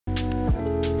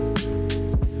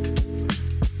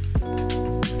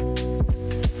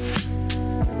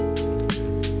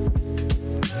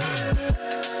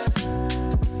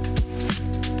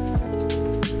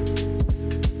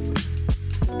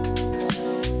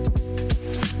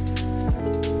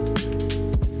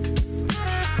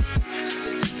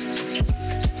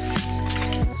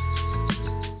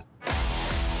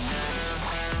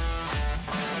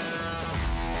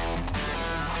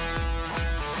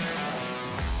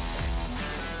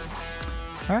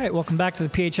All right, welcome back to the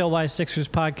PHLY Sixers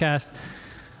podcast.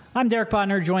 I'm Derek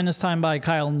Bodner, joined this time by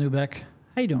Kyle Neubeck.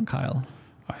 How you doing, Kyle?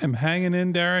 I am hanging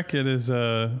in, Derek. It is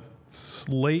a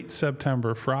late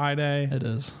September Friday. It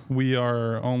is. We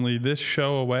are only this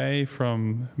show away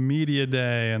from Media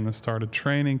Day and the start of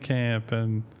training camp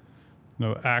and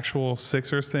actual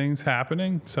Sixers things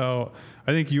happening. So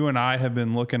I think you and I have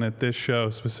been looking at this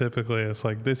show specifically. It's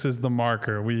like, this is the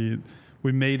marker. We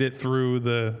made it through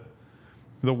the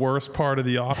worst part of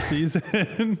the off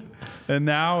season, and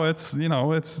now it's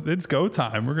go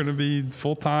time. We're going to be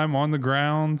full time on the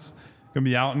grounds. Going to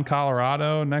be out in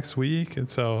Colorado next week, and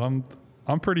so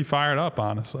I'm pretty fired up,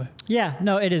 honestly. Yeah,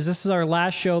 no, it is. This is our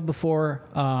last show before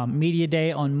Media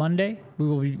Day on Monday. We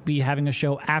will be having a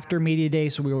show after Media Day,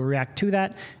 so we will react to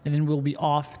that, and then we'll be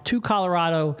off to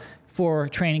Colorado for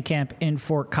training camp in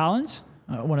Fort Collins.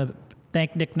 I want to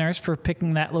thank Nick Nurse for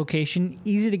picking that location.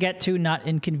 Easy to get to, not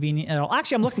inconvenient at all.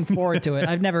 Actually, I'm looking forward to it.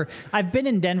 I've been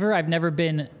in Denver. I've never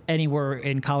been anywhere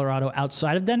in Colorado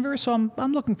outside of Denver, so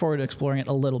I'm looking forward to exploring it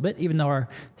a little bit, even though our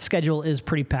schedule is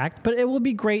pretty packed. But it will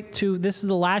be great this is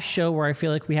the last show where I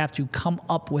feel like we have to come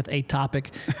up with a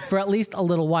topic for at least a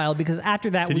little while, because after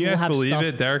that we will have stuff. Can you guys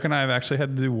believe it? Derek and I have actually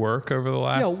had to do work over the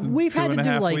last we've had to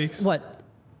do like weeks.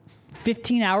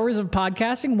 15 hours of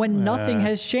podcasting when nothing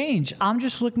has changed. I'm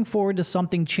just looking forward to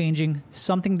something changing,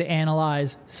 something to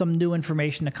analyze, some new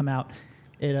information to come out.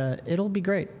 It'll be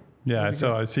great. Yeah,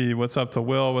 so I see what's up to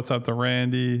Will, what's up to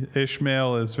Randy.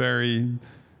 Ishmael is very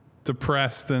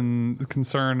depressed and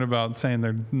concerned about saying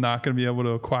they're not going to be able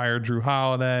to acquire Drew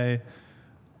Holiday.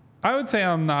 I would say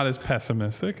I'm not as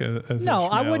pessimistic as No, Ishmael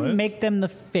I wouldn't is. make them the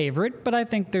favorite, but I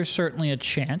think there's certainly a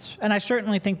chance. And I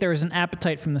certainly think there is an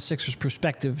appetite from the Sixers'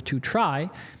 perspective to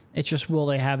try. It's just, will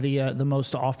they have the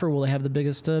most to offer? Will they have the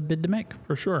biggest bid to make?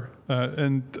 For sure.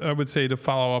 And I would say, to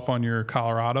follow up on your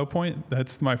Colorado point,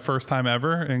 that's my first time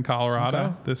ever in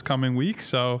Colorado this coming week.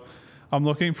 So I'm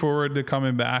looking forward to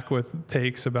coming back with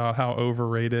takes about how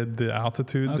overrated the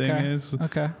altitude thing is.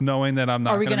 Knowing that I'm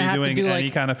not going to be doing any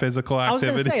kind of physical activity.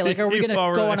 I was going to say, are we going to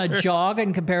go on a jog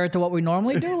and compare it to what we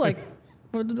normally do?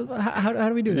 How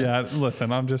do we do that? Yeah,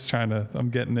 listen, I'm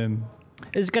getting in.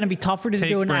 Is it going to be tougher to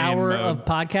do an hour of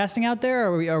podcasting out there?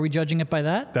 Are we judging it by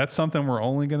that? That's something we're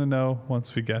only going to know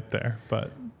once we get there.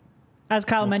 But as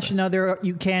Kyle mentioned,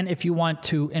 you can, if you want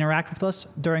to interact with us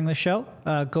during the show,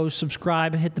 go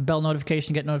subscribe, hit the bell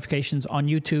notification, get notifications on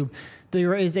YouTube.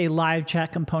 There is a live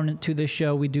chat component to this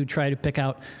show. We do try to pick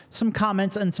out some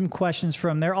comments and some questions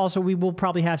from there. Also, we will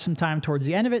probably have some time towards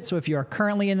the end of it. So if you are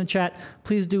currently in the chat,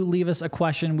 please do leave us a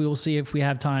question. We will see if we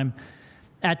have time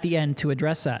at the end to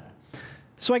address that.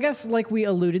 So I guess, like we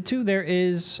alluded to,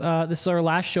 this is our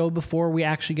last show before we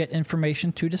actually get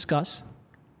information to discuss.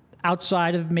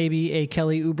 Outside of maybe a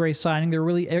Kelly Oubre signing,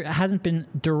 there hasn't been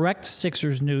direct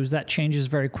Sixers news. That changes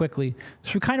very quickly.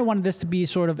 So we kind of wanted this to be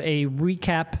sort of a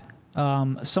recap,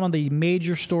 some of the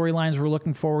major storylines we're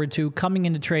looking forward to coming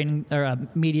into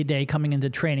Media Day, coming into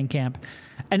training camp.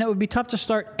 And it would be tough to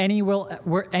start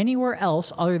anywhere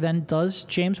else other than, does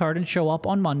James Harden show up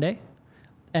on Monday?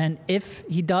 And if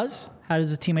he does, how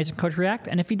does the teammates and coach react?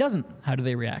 And if he doesn't, how do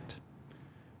they react?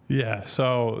 Yeah,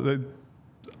 so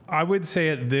I would say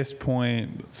at this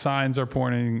point, signs are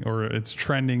pointing, or it's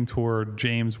trending toward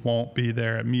James won't be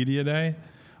there at Media Day.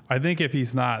 I think if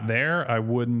he's not there, I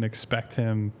wouldn't expect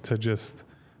him to just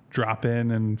drop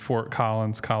in Fort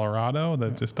Collins, Colorado.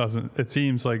 That just doesn't, it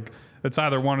seems like it's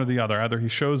either one or the other. Either he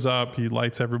shows up, he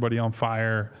lights everybody on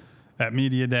fire at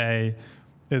Media Day,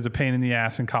 is a pain in the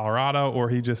ass in Colorado, or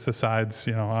he just decides,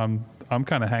 I'm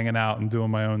kind of hanging out and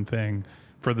doing my own thing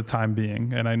for the time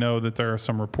being. And I know that there are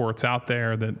some reports out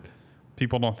there that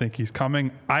people don't think he's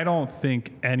coming. I don't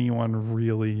think anyone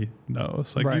really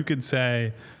knows. You could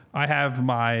say, I have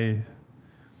my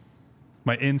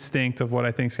instinct of what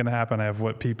I think is going to happen. I have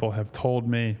what people have told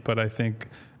me. But I think,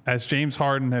 as James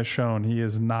Harden has shown, he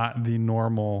is not the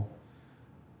normal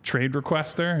trade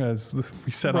requester. As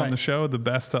we said on the show, the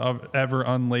best to ever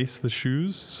unlace the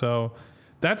shoes. So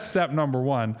that's step number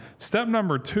one. Step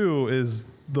number two is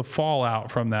the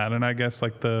fallout from that. And I guess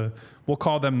we'll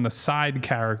call them the side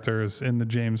characters in the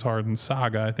James Harden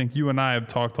saga. I think you and I have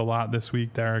talked a lot this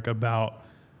week, Derek, about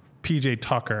PJ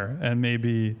Tucker and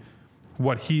maybe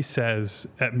what he says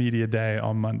at Media Day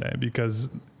on Monday, because,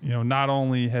 not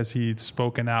only has he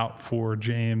spoken out for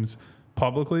James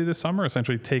publicly this summer,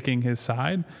 essentially taking his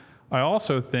side, I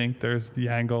also think there's the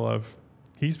angle of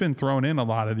he's been thrown in a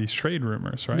lot of these trade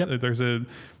rumors, right? Yep.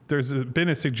 There's been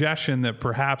a suggestion that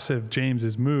perhaps if James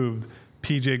is moved,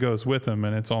 PJ goes with him,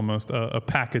 and it's almost a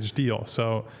package deal.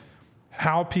 So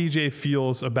how PJ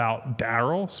feels about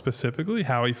Daryl specifically,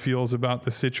 how he feels about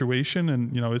the situation.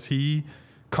 And, is he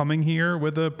coming here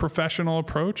with a professional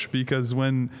approach? Because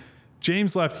when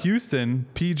James left Houston,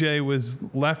 PJ was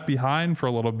left behind for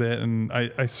a little bit, and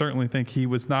I certainly think he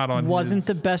was not on Wasn't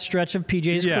the best stretch of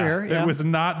PJ's career. Yeah, it was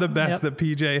not the best that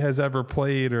PJ has ever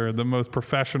played or the most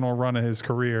professional run of his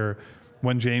career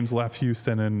when James left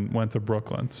Houston and went to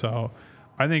Brooklyn. So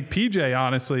I think PJ,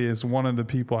 honestly, is one of the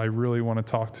people I really want to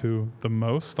talk to the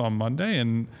most on Monday.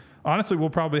 And honestly,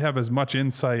 we'll probably have as much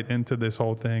insight into this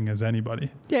whole thing as anybody.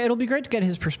 Yeah, it'll be great to get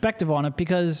his perspective on it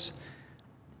because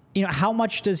how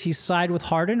much does he side with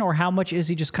Harden or how much is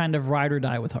he just kind of ride or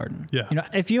die with Harden? Yeah.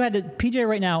 If you had to, PJ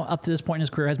right now, up to this point in his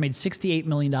career, has made $68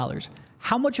 million.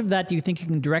 How much of that do you think you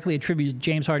can directly attribute to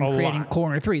James Harden creating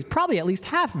corner threes? Probably at least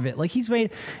half of it. Like he's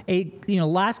made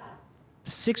last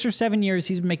 6 or 7 years,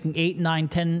 he's been making $8, $9,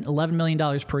 $10, $11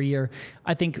 million per year.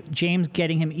 I think James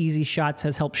getting him easy shots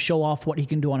has helped show off what he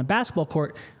can do on a basketball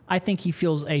court. I think he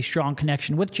feels a strong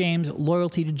connection with James,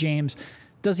 loyalty to James.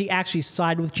 Does he actually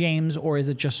side with James, or is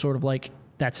it just sort of like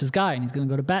that's his guy and he's going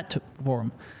to go to bat for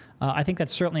him? I think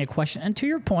that's certainly a question. And to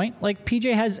your point, like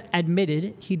PJ has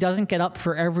admitted he doesn't get up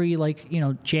for every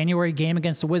January game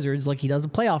against the Wizards like he does a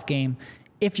playoff game.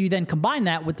 If you then combine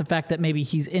that with the fact that maybe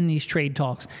he's in these trade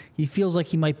talks, he feels like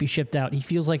he might be shipped out. He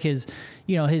feels like his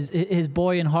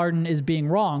boy in Harden is being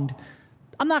wronged.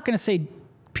 I'm not going to say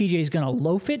PJ is going to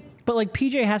loaf it, but like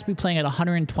PJ has to be playing at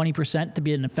 120% to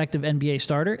be an effective NBA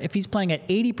starter. If he's playing at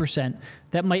 80%,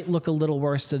 that might look a little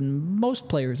worse than most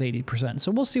players' 80%.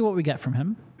 So we'll see what we get from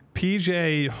him.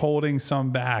 PJ holding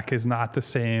some back is not the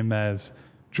same as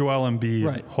Joel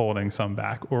Embiid holding some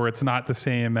back, or it's not the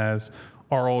same as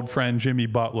our old friend Jimmy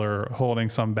Butler holding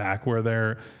some back, where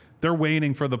they're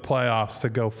waiting for the playoffs to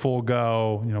go,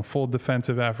 full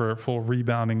defensive effort, full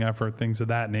rebounding effort, things of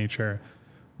that nature.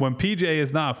 When PJ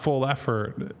is not full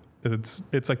effort,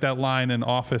 it's like that line in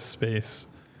Office Space.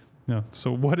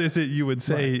 So what is it you would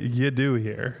say you do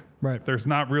here? Right. There's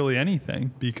not really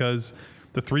anything because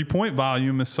the 3-point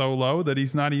volume is so low that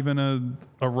he's not even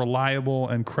a reliable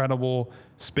and credible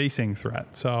spacing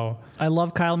threat. So I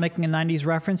love Kyle making a 90s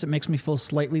reference. It makes me feel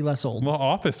slightly less old. Well,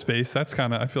 Office Space, that's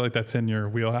I feel like that's in your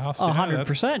wheelhouse.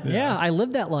 100%. Yeah, I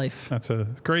lived that life. That's a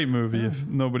great movie if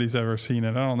nobody's ever seen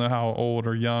it. I don't know how old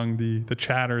or young the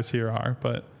chatters here are,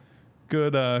 but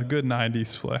good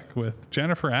 90s flick with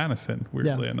Jennifer Aniston,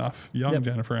 weirdly enough. Young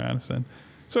Jennifer Aniston.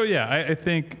 So yeah, I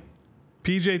think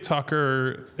PJ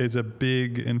Tucker is a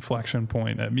big inflection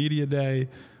point at Media Day.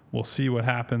 We'll see what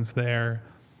happens there.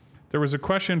 There was a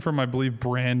question from, I believe,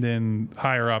 Brandon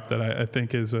higher up that I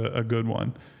think is a good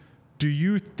one. Do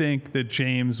you think that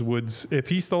James would, if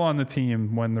he's still on the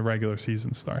team when the regular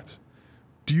season starts,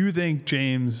 do you think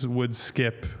James would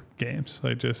skip games?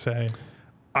 Like just say,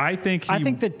 I think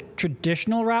the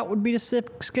traditional route would be to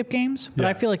skip games, but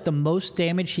I feel like the most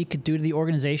damage he could do to the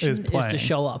organization is to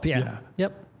show up. Yeah.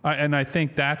 Yep. And I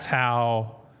think that's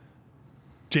how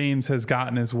James has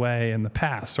gotten his way in the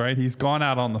past, right? He's gone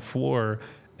out on the floor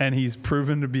and he's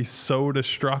proven to be so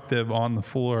destructive on the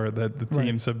floor that the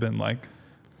teams have been like,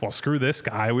 well, screw this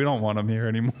guy. We don't want him here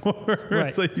anymore.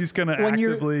 It's like he's going to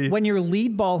actively... When your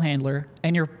lead ball handler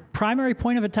and your primary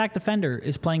point of attack defender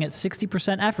is playing at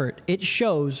 60% effort, it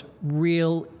shows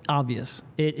real obvious.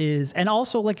 It is... And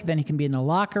also, like, then he can be in the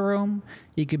locker room.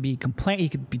 He could be complaining. He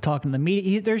could be talking to the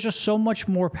media. There's just so much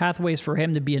more pathways for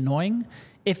him to be annoying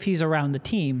if he's around the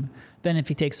team than if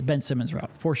he takes the Ben Simmons route,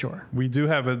 for sure. We do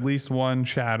have at least one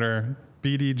chatter,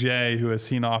 BDJ, who has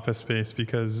seen Office Space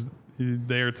because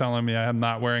they are telling me I am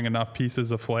not wearing enough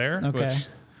pieces of flair. Okay. Which,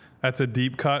 that's a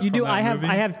deep cut. You do. I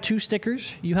have 2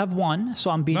 stickers. You have 1,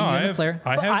 so I'm beating you in the flair.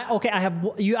 I have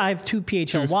 2 PHLY.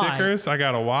 2 stickers. I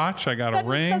got a watch. I got a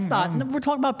ring. That's not. We're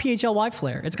talking about PHLY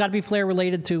flair. It's got to be flair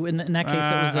related to. In that case,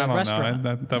 it was a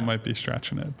restaurant. That might be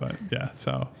stretching it, but yeah.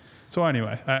 So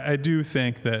anyway, I do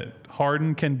think that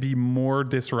Harden can be more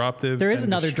disruptive. There is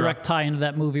another direct tie into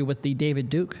that movie with the David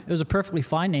Duke. It was a perfectly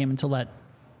fine name until that.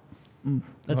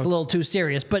 That's a little too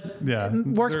serious, but it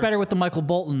works better with the Michael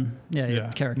Bolton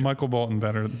character. Michael Bolton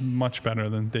much better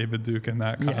than David Duke in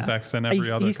that context than every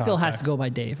other context. He still has to go by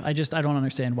Dave. I don't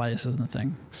understand why this isn't a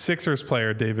thing. Sixers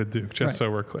player David Duke, so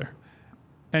we're clear.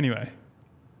 Anyway,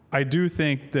 I do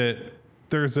think that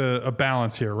there's a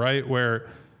balance here, right? Where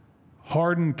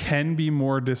Harden can be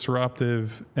more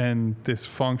disruptive and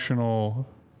dysfunctional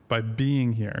by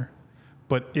being here,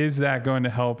 but is that going to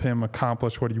help him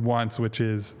accomplish what he wants, which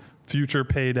is future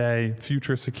payday,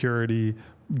 future security,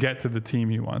 get to the team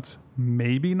he wants?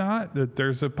 Maybe not. That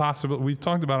there's a possibility. We've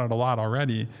talked about it a lot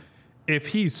already. If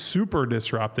he's super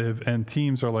disruptive and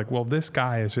teams are like, well, this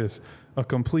guy is just a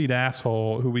complete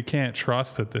asshole who we can't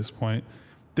trust at this point,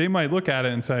 they might look at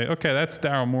it and say, okay, that's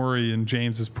Daryl Morey and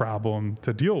James's problem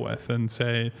to deal with, and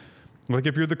say, like,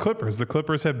 if you're the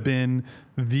Clippers have been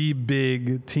the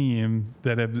big team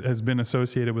that has been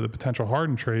associated with a potential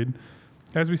Harden trade.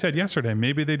 As we said yesterday,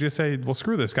 maybe they just say, well,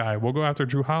 screw this guy. We'll go after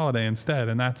Drew Holiday instead,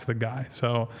 and that's the guy.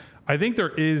 So I think there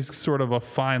is sort of a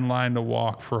fine line to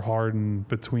walk for Harden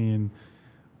between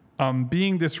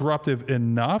being disruptive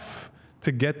enough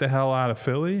to get the hell out of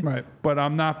Philly, right, but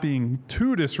I'm not being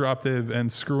too disruptive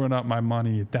and screwing up my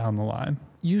money down the line.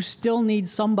 You still need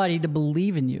somebody to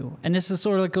believe in you. And this is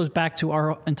sort of like goes back to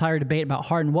our entire debate about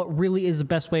Harden. What really is the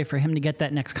best way for him to get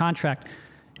that next contract?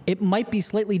 It might be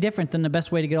slightly different than the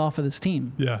best way to get off of this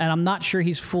team. Yeah. And I'm not sure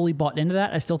he's fully bought into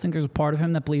that. I still think there's a part of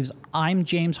him that believes I'm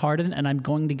James Harden and I'm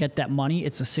going to get that money.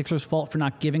 It's the Sixers' fault for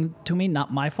not giving to me,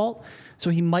 not my fault. So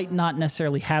he might not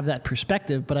necessarily have that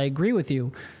perspective, but I agree with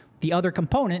you. The other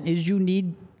component is you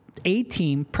need a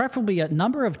team, preferably a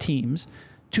number of teams,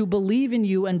 to believe in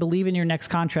you and believe in your next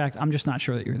contract. I'm just not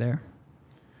sure that you're there.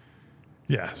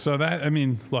 Yeah. So that, I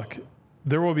mean, look,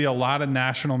 there will be a lot of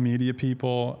national media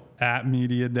people at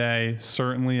Media Day,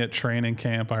 certainly at training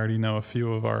camp. I already know a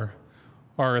few of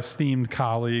our esteemed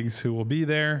colleagues who will be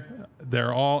there.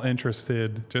 They're all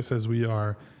interested, just as we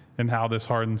are, in how this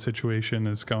Harden situation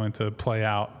is going to play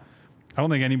out. I don't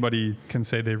think anybody can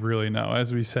say they really know.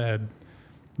 As we said,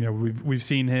 you know, we've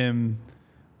seen him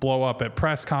blow up at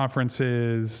press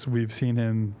conferences. We've seen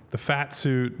him, the fat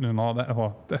suit and all that.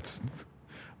 Well,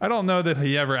 I don't know that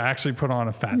he ever actually put on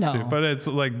a fat suit, but it's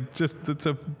like it's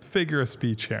a figure of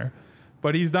speech here.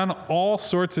 But he's done all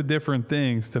sorts of different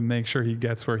things to make sure he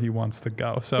gets where he wants to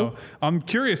go. So I'm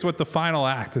curious what the final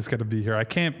act is going to be here. I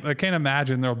can't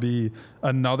imagine there'll be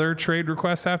another trade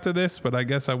request after this, but I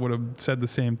guess I would have said the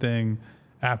same thing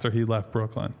after he left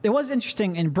Brooklyn. It was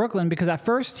interesting in Brooklyn because at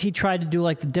first he tried to do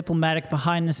like the diplomatic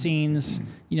behind the scenes,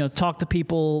 talk to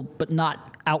people, but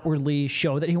not outwardly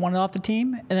show that he wanted off the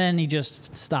team. And then he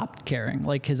just stopped caring.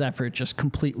 Like his effort just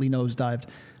completely nosedived.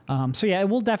 So yeah, it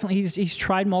will definitely, he's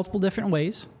tried multiple different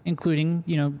ways, including,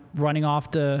 running off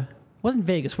to, wasn't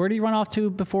Vegas. Where did he run off to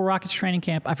before Rockets training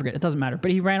camp? I forget. It doesn't matter. But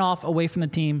he ran off away from the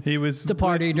team. He was to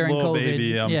party during Lil COVID.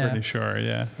 Baby, I'm pretty sure.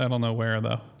 Yeah. I don't know where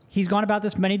though. He's gone about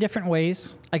this many different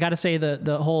ways. I got to say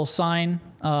the whole sign,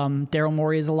 Daryl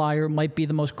Morey is a liar, might be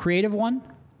the most creative one.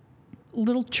 A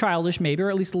little childish maybe, or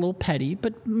at least a little petty,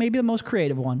 but maybe the most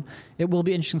creative one. It will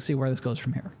be interesting to see where this goes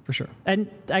from here, for sure.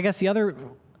 And I guess the other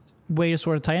way to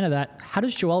sort of tie into that, how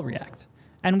does Joel react?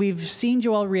 And we've seen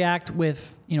Joel react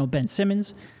with, Ben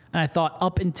Simmons. And I thought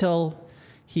up until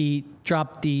he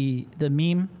dropped the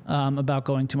meme about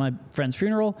going to my friend's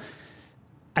funeral,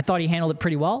 I thought he handled it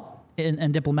pretty well.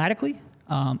 And diplomatically.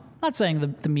 Not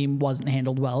saying the meme wasn't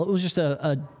handled well. It was just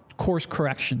a course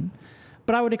correction.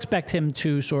 But I would expect him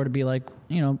to sort of be like,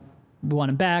 we want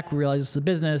him back. We realize this is a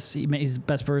business. He's the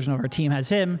best version of our team has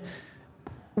him.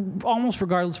 Almost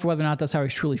regardless of whether or not that's how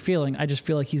he's truly feeling, I just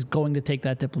feel like he's going to take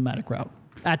that diplomatic route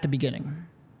at the beginning.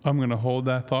 I'm going to hold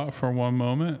that thought for one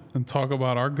moment and talk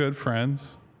about our good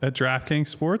friends at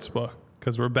DraftKings Sportsbook,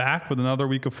 because we're back with another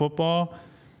week of football.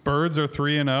 Birds are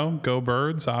 3-0. Go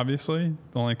Birds, obviously.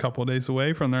 Only a couple of days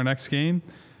away from their next game.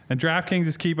 And DraftKings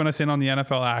is keeping us in on the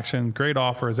NFL action. Great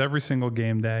offers every single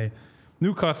game day.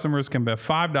 New customers can bet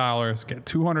 $5, get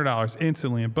 $200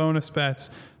 instantly in bonus bets.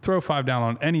 Throw $5 down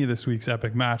on any of this week's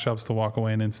epic matchups to walk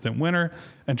away an instant winner.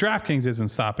 And DraftKings isn't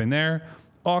stopping there.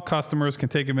 All customers can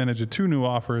take advantage of 2 new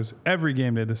offers every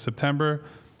game day this September.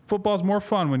 Football's more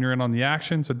fun when you're in on the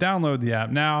action, so download the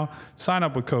app now. Sign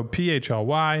up with code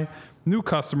PHLY. New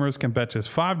customers can bet just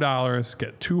 $5,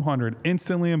 get $200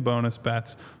 instantly in bonus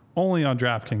bets, only on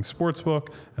DraftKings Sportsbook,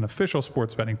 an official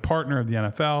sports betting partner of the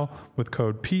NFL, with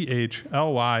code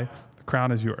PHLY. The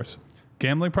crown is yours.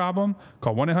 Gambling problem?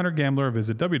 Call 1-800-GAMBLER or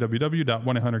visit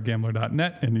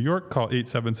www.1800gambler.net. In New York, call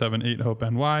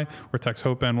 877-8-HOPE-NY or text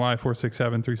HOPE-NY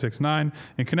 467-369.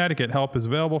 In Connecticut, help is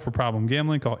available for problem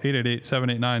gambling. Call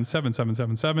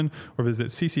 888-789-7777 or visit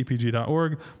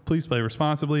ccpg.org. Please play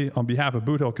responsibly. On behalf of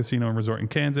Boot Hill Casino and Resort in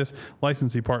Kansas,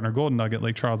 licensee partner Golden Nugget,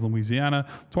 Lake Charles, Louisiana,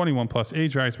 21 plus,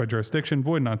 age varies by jurisdiction,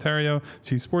 void in Ontario.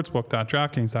 See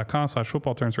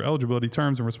sportsbook.draftkings.com/football terms for eligibility,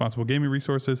 terms, and responsible gaming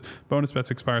resources. Bonus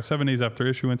bets expire 7 days after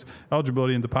issuance.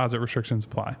 Eligibility and deposit restrictions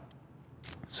apply.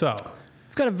 So,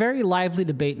 we've got a very lively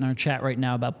debate in our chat right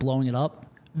now about blowing it up.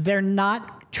 They're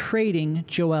not trading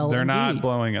Joel Embiid. They're not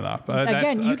blowing it up.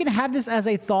 Again, you can have this as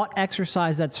a thought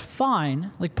exercise. That's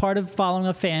fine. Like, part of following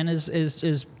a fan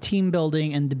is team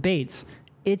building and debates.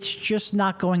 It's just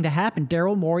not going to happen.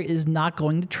 Daryl Morey is not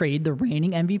going to trade the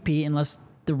reigning MVP unless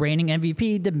the reigning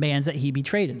MVP demands that he be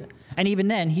traded. And even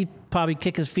then, he probably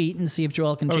kick his feet and see if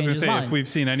Joel can change his mind. If we've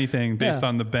seen anything based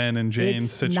on the Ben and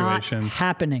James situations. It's not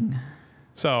happening.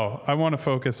 So I want to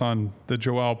focus on the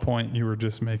Joel point you were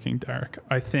just making, Derek.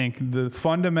 I think the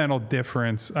fundamental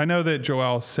difference, I know that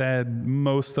Joel said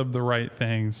most of the right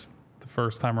things the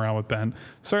first time around with Ben.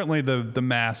 Certainly the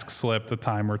mask slipped a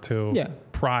time or two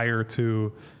prior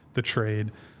to the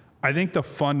trade. I think the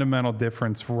fundamental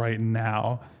difference right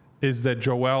now is that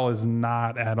Joel is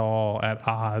not at all at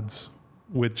odds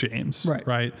with James,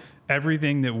 right?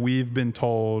 Everything that we've been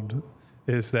told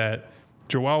is that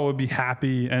Joel would be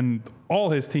happy and all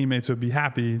his teammates would be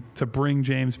happy to bring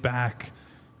James back.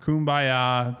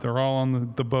 Kumbaya, they're all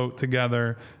on the boat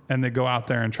together, and they go out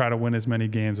there and try to win as many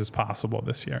games as possible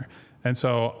this year. And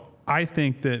so I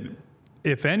think that,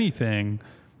 if anything,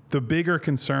 the bigger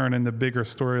concern and the bigger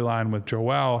storyline with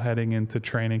Joel heading into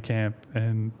training camp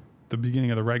and the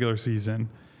beginning of the regular season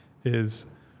is,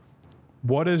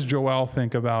 what does Joel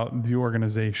think about the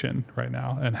organization right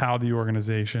now and how the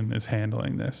organization is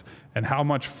handling this? And how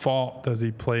much fault does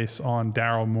he place on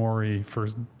Daryl Morey for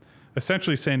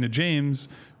essentially saying to James,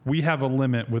 we have a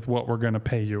limit with what we're going to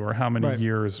pay you or how many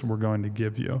years we're going to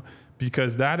give you?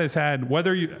 Because that has had,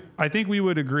 I think we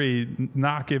would agree,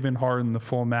 not giving Harden the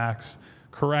full max,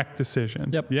 correct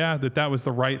decision. Yeah, that was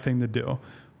the right thing to do.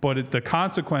 But the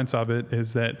consequence of it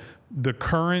is that the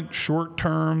current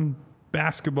short-term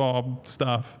basketball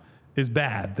stuff is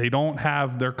bad. They don't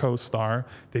have their co-star.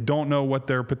 They don't know what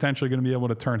they're potentially going to be able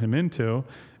to turn him into.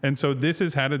 And so this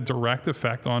has had a direct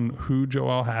effect on who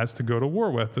Joel has to go to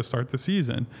war with to start the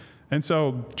season. And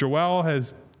so Joel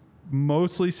has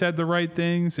mostly said the right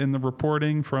things in the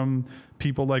reporting from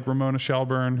people like Ramona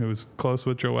Shelburne, who's close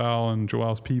with Joel and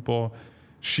Joel's people.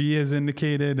 She has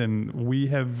indicated, and we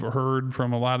have heard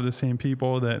from a lot of the same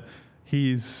people, that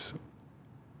he's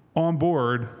on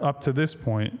board up to this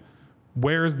point.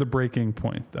 Where's the breaking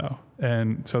point, though?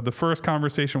 And so the first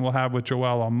conversation we'll have with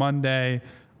Joel on Monday,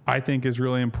 I think, is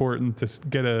really important to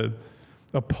get a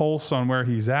pulse on where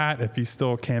he's at, if he's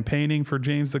still campaigning for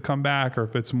James to come back or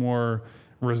if it's more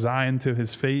resigned to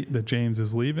his fate that James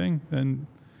is leaving. And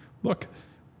look,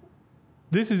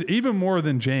 this is even more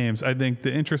than James. I think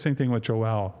the interesting thing with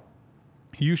Joel,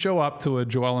 you show up to a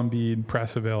Joel Embiid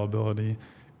press availability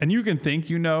and you can think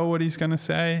you know what he's going to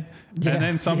say. And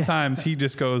then sometimes he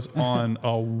just goes on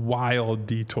a wild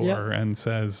detour and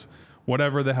says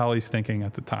whatever the hell he's thinking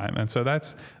at the time. And so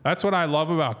that's what I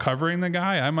love about covering the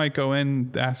guy. I might go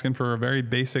in asking for a very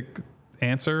basic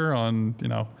answer on,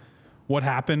 what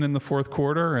happened in the fourth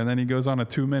quarter. And then he goes on a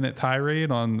 2-minute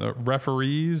tirade on the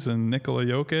referees and Nikola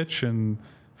Jokic and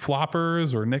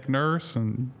floppers or Nick Nurse.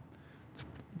 And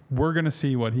we're going to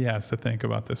see what he has to think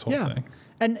about this whole thing.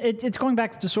 And it's going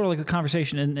back to sort of like the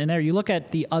conversation in there. You look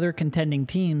at the other contending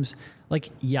teams, like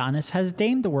Giannis has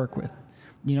Dame to work with.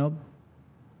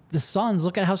 The Suns,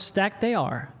 look at how stacked they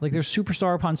are. Like, they're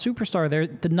superstar upon superstar.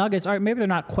 The Nuggets, all right, maybe they're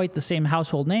not quite the same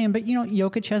household name, but,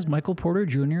 Jokic has Michael Porter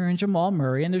Jr. and Jamal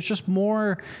Murray, and there's just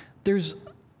more.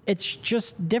 It's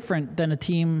just different than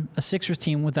a Sixers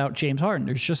team without James Harden.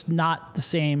 There's just not the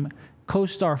same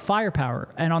co-star firepower.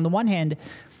 And on the one hand,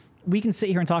 we can sit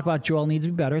here and talk about Joel needs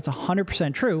to be better. It's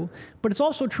 100% true. But it's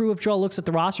also true if Joel looks at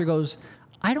the roster and goes,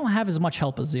 I don't have as much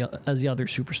help as the other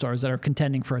superstars that are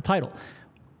contending for a title.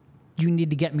 You need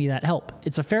to get me that help.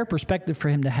 It's a fair perspective for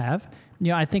him to have.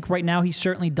 I think right now he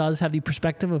certainly does have the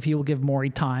perspective of he will give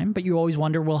Morey time, but you always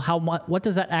wonder, well, what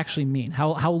does that actually mean?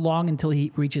 How long until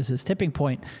he reaches his tipping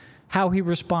point? How he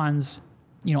responds,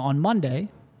 on Monday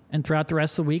and throughout the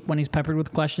rest of the week when he's peppered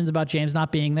with questions about James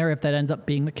not being there, if that ends up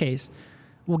being the case,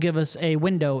 will give us a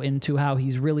window into how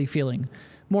he's really feeling,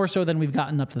 more so than we've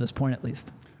gotten up to this point at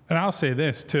least. And I'll say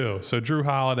this too. So Drew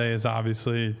Holiday is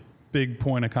obviously a big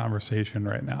point of conversation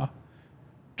right now.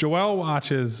 Joel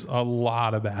watches a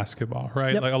lot of basketball,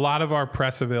 right? Like, a lot of our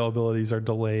press availabilities are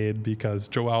delayed because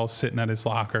Joel's sitting at his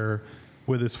locker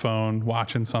with his phone,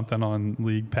 watching something on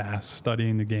League Pass,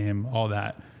 studying the game, all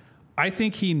that. I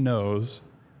think he knows,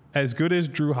 as good as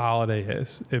Drew Holiday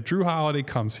is, if Drew Holiday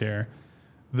comes here,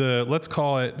 let's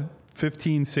call it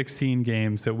 15, 16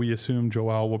 games that we assume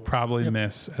Joel will probably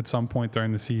miss at some point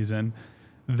during the season,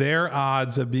 their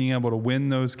odds of being able to win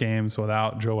those games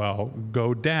without Joel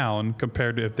go down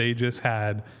compared to if they just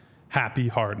had happy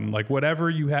Harden. Like, whatever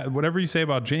you say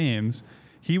about James,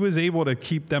 he was able to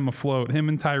keep them afloat. Him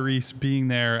and Tyrese being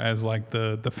there as like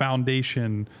the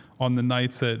foundation on the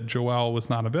nights that Joel was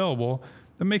not available,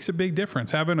 that makes a big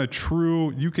difference. Having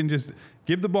you can just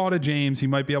give the ball to James. He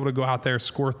might be able to go out there,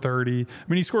 score 30. I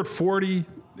mean, he scored 40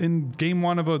 in game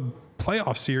one of a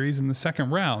playoff series in the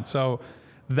second round. So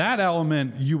that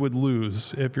element you would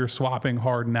lose if you're swapping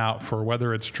Harden out for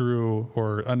whether it's Drew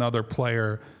or another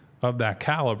player of that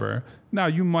caliber. Now,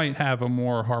 you might have a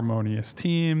more harmonious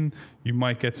team. You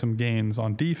might get some gains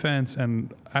on defense.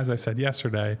 And as I said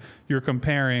yesterday, you're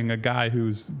comparing a guy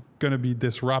who's going to be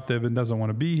disruptive and doesn't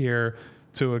want to be here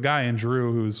to a guy in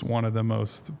Drew who's one of the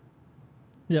most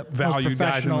valued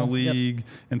guys in the league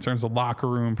in terms of locker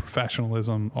room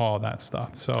professionalism, all that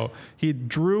stuff. So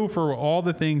Drew, for all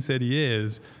the things that he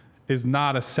is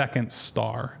not a second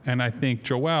star. And I think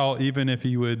Joel, even if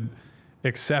he would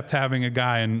accept having a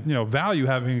guy and, value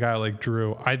having a guy like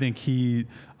Drew, I think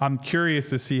I'm curious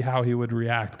to see how he would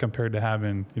react compared to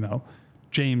having,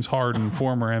 James Harden,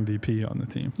 former MVP, on the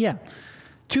team. Yeah.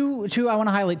 Two, I want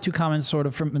to highlight two comments sort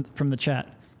of from the chat.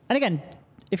 And again,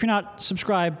 if you're not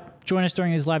subscribed, join us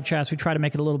during these live chats. We try to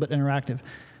make it a little bit interactive.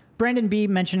 Brandon B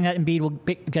mentioning that Embiid will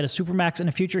get a supermax in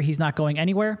the future. He's not going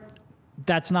anywhere.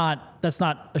 That's not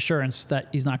assurance that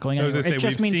he's not going anywhere. It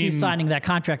just means he's signing that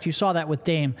contract. You saw that with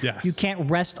Dame. Yes. You can't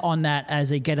rest on that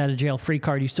as a get-out-of-jail-free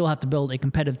card. You still have to build a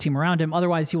competitive team around him.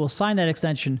 Otherwise, he will sign that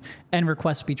extension and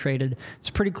request to be traded. It's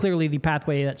pretty clearly the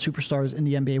pathway that superstars in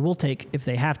the NBA will take if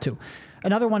they have to.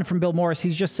 Another one from Bill Morris,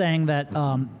 he's just saying that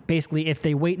basically if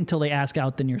they wait until they ask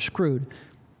out, then you're screwed.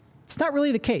 It's not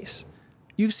really the case.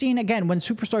 You've seen, again, when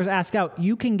superstars ask out,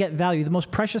 you can get value. The most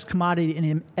precious commodity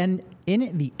in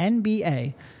the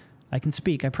NBA, I can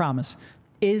speak, I promise,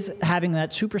 is having that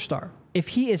superstar. If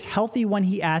he is healthy when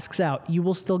he asks out, you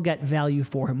will still get value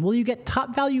for him. Will you get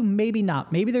top value? Maybe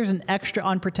not. Maybe there's an extra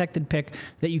unprotected pick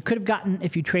that you could have gotten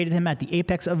if you traded him at the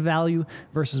apex of value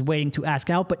versus waiting to ask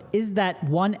out. But is that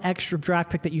one extra draft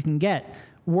pick that you can get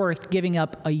worth giving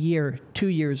up a year, 2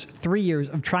 years, 3 years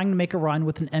of trying to make a run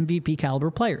with an MVP caliber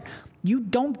player? You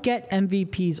don't get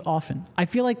MVPs often. I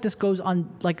feel like this goes on,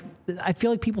 I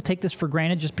feel like people take this for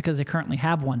granted just because they currently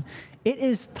have one. It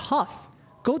is tough.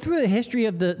 Go through the history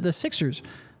of the Sixers.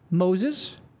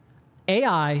 Moses,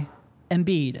 AI,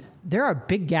 Embiid. There are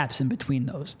big gaps in between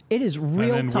those. It is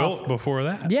real and then tough. Wilt before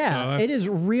that. Yeah, so it is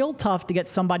real tough to get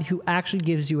somebody who actually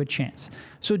gives you a chance.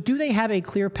 So do they have a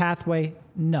clear pathway?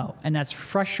 No. And that's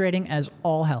frustrating as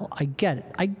all hell. I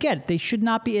get it. They should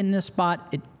not be in this spot.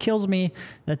 It kills me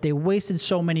that they wasted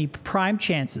so many prime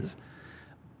chances.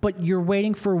 But you're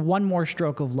waiting for one more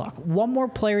stroke of luck, one more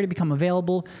player to become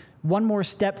available, one more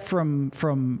step from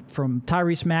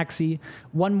Tyrese Maxey,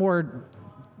 one more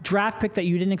draft pick that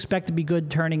you didn't expect to be good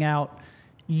turning out.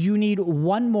 You need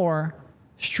one more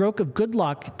stroke of good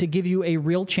luck to give you a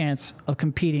real chance of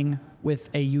competing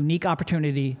with a unique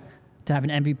opportunity to have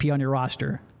an MVP on your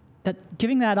roster.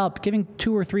 Giving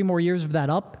 2 or 3 more years of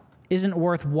that up isn't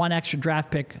worth one extra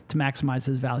draft pick to maximize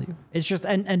his value. It's just,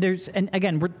 and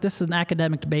again, this is an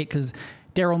academic debate because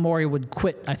Daryl Morey would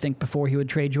quit, I think, before he would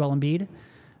trade Joel Embiid.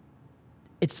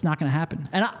 It's not going to happen.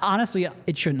 And honestly,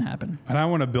 it shouldn't happen. And I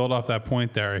want to build off that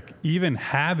point, Derek. Even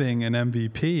having an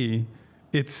MVP,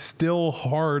 it's still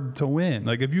hard to win.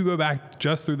 Like if you go back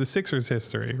just through the Sixers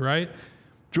history, right?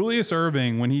 Julius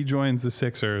Erving, when he joins the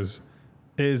Sixers,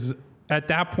 is at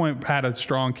that point had a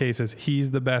strong case as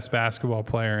he's the best basketball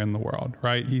player in the world,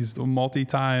 right? He's a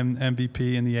multi-time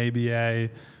MVP in the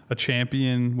ABA, a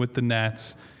champion with the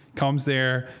Nets. Comes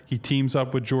there, he teams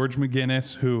up with George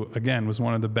McGinnis, who, again, was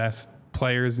one of the best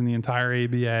players in the entire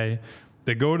ABA.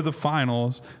 They go to the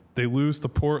finals. They lose to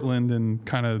Portland in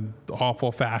kind of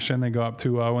awful fashion. They go up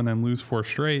 2-0 and then lose 4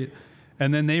 straight.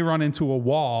 And then they run into a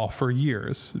wall for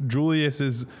years. Julius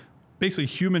is basically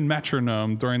human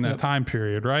metronome during that time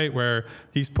period, right? Where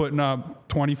he's putting up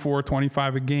 24,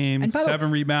 25 a game,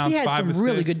 7 rebounds, 5 assists. He had some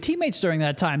really good teammates during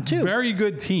that time, too. Very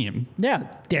good team. Yeah.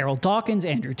 Daryl Dawkins,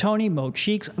 Andrew Toney, Mo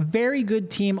Cheeks. Very good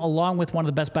team, along with one of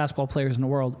the best basketball players in the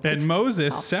world. And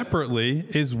Moses, separately,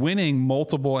 is winning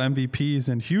multiple MVPs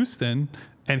in Houston,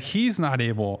 and he's not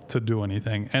able to do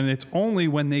anything. And it's only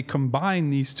when they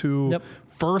combine these two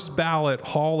first ballot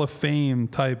Hall of Fame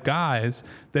type guys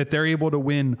that they're able to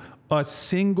win a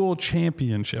single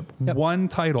championship, one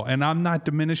title. And I'm not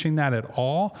diminishing that at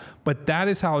all, but that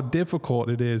is how difficult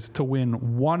it is to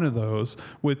win one of those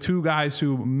with two guys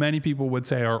who many people would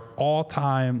say are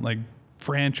all-time like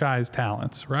franchise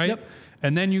talents, right?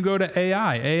 And then you go to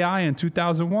AI. AI in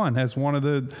 2001 has one of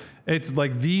the, it's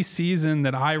like the season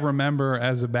that I remember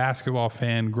as a basketball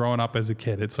fan growing up as a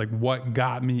kid. It's like what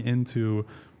got me into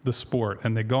the sport.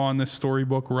 And they go on this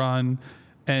storybook run,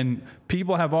 and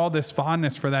people have all this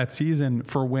fondness for that season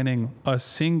for winning a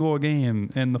single game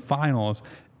in the finals.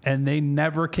 And they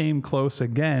never came close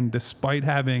again, despite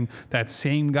having that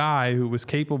same guy who was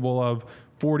capable of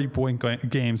 40-point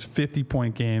games,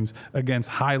 50-point games against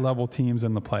high-level teams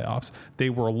in the playoffs. They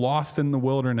were lost in the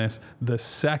wilderness the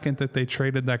second that they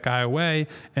traded that guy away,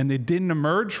 and they didn't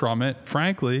emerge from it,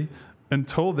 frankly,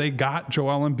 until they got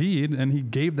Joel Embiid, and he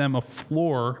gave them a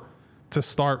floor to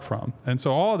start from. And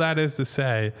so all that is to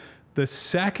say, the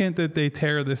second that they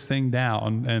tear this thing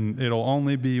down, and it'll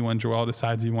only be when Joel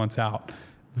decides he wants out,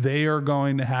 they are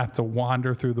going to have to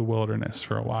wander through the wilderness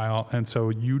for a while. And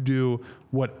so you do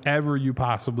whatever you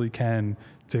possibly can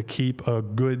to keep a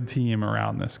good team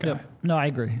around this guy. Yep. No, I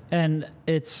agree. And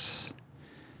it's,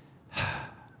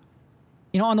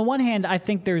 on the one hand, I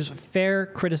think there's fair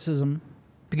criticism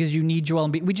because you need Joel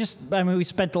Embiid. We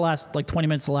spent the last 20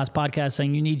 minutes of the last podcast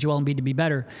saying you need Joel Embiid to be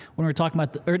better. When we were talking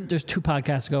about, there's 2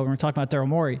 podcasts ago when we were talking about Daryl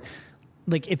Morey.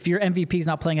 If your MVP is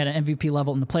not playing at an MVP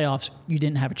level in the playoffs, you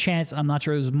didn't have a chance. And I'm not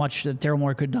sure there was much that Daryl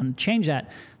Morey could have done to change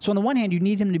that. So on the one hand, you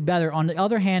need him to be better. On the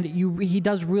other hand, he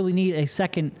does really need a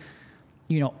second,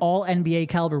 all NBA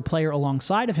caliber player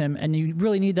alongside of him. And you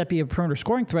really need that to be a perimeter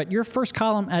scoring threat. Your first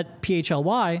column at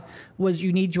PHLY was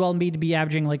you need Joel Embiid to be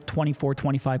averaging 24,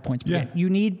 25 points per game.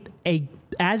 You need a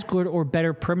as good or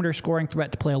better perimeter scoring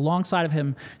threat to play alongside of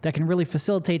him that can really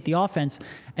facilitate the offense.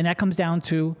 And that comes down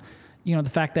to the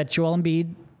fact that Joel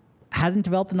Embiid hasn't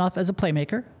developed enough as a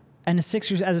playmaker, and the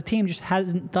Sixers as a team just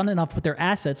hasn't done enough with their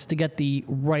assets to get the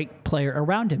right player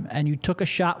around him. And you took a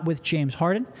shot with James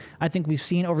Harden. I think we've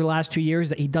seen over the last 2 years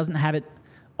that he doesn't have it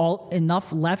all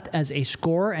enough left as a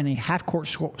scorer and a half-court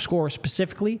scorer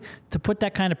specifically to put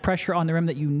that kind of pressure on the rim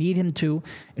that you need him to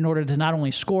in order to not only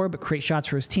score but create shots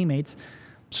for his teammates.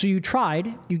 So you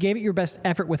gave it your best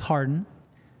effort with Harden.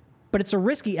 But it's a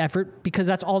risky effort because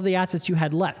that's all the assets you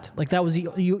had left. That was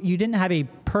you didn't have a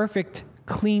perfect,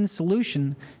 clean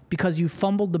solution because you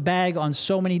fumbled the bag on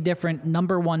so many different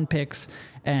number 1 picks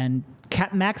and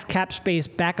max cap space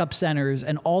backup centers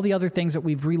and all the other things that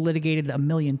we've relitigated a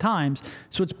million times.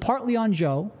 So it's partly on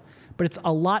Joe, but it's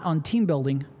a lot on team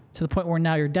building to the point where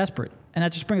now you're desperate. And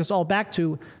that just brings us all back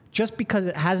to just because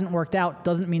it hasn't worked out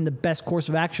doesn't mean the best course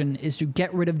of action is to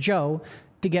get rid of Joe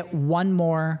to get one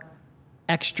more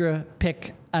extra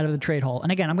pick out of the trade haul.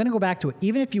 And again, I'm going to go back to it.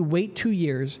 Even if you wait 2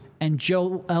 years and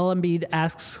Joel Embiid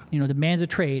demands a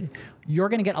trade, you're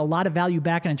going to get a lot of value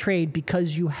back in a trade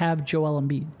because you have Joel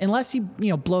Embiid. Unless he,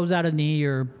 blows out a knee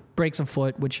or breaks a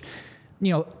foot, which,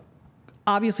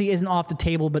 obviously isn't off the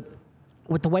table, but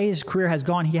with the way his career has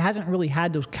gone, he hasn't really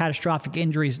had those catastrophic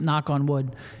injuries, knock on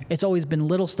wood. It's always been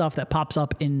little stuff that pops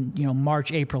up in,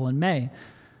 March, April, and May.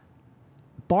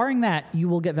 Barring that, you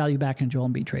will get value back in a Joel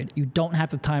Embiid trade. You don't have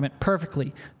to time it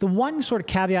perfectly. The one sort of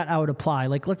caveat I would apply,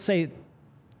 let's say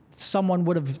someone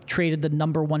would have traded the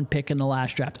number 1 pick in the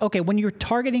last draft. Okay, when you're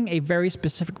targeting a very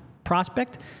specific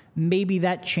prospect, maybe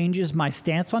that changes my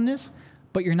stance on this,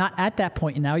 but you're not at that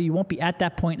point now. You won't be at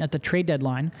that point at the trade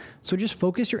deadline. So just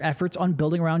focus your efforts on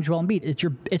building around Joel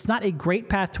Embiid. It's not a great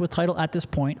path to a title at this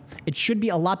point. It should be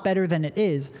a lot better than it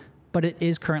is, but it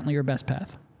is currently your best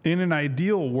path. In an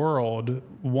ideal world,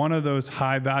 one of those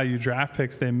high-value draft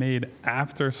picks they made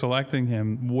after selecting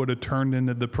him would have turned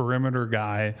into the perimeter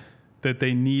guy that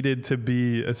they needed to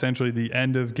be essentially the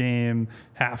end-of-game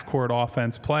half-court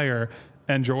offense player.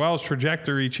 And Joel's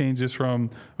trajectory changes from,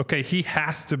 okay, he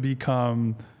has to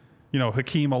become,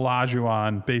 Hakeem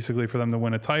Olajuwon, basically, for them to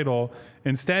win a title.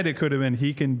 Instead, it could have been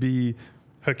he can be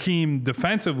Hakeem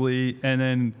defensively and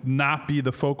then not be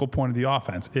the focal point of the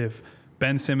offense. If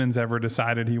Ben Simmons ever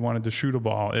decided he wanted to shoot a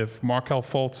ball, if Markelle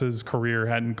Fultz's career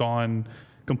hadn't gone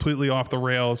completely off the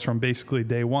rails from basically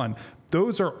day one.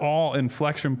 Those are all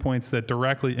inflection points that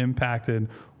directly impacted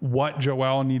what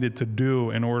Joel needed to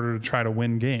do in order to try to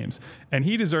win games. And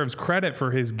he deserves credit for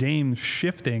his game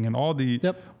shifting and all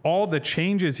the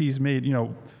changes he's made,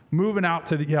 moving out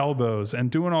to the elbows and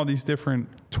doing all these different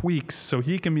tweaks so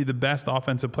he can be the best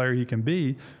offensive player he can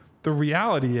be. The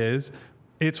reality is,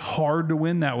 it's hard to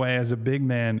win that way as a big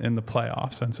man in the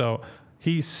playoffs. And so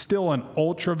he's still an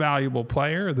ultra valuable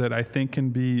player that I think can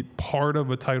be part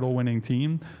of a title winning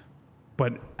team.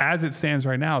 But as it stands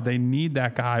right now, they need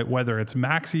that guy, whether it's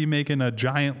Maxey making a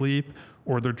giant leap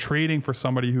or they're trading for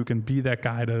somebody who can be that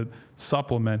guy to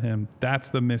supplement him. That's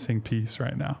the missing piece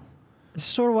right now. This is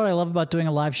sort of what I love about doing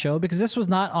a live show, because this was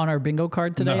not on our bingo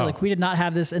card today. No. We did not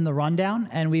have this in the rundown,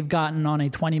 and we've gotten on a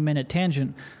 20-minute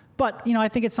tangent. But, I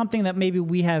think it's something that maybe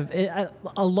we have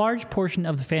a large portion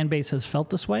of the fan base has felt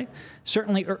this way.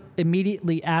 Certainly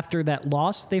immediately after that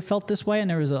loss, they felt this way, and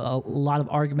there was a lot of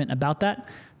argument about that.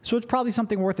 So it's probably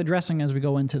something worth addressing as we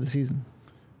go into the season.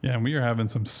 Yeah, and we are having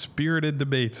some spirited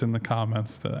debates in the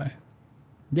comments today.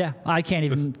 Yeah, I can't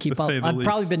even keep up. I've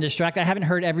probably been distracted. I haven't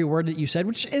heard every word that you said,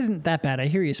 which isn't that bad. I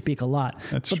hear you speak a lot.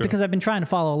 That's true. Because I've been trying to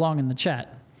follow along in the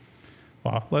chat.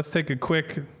 Well, let's take a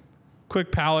quick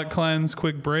palate cleanse,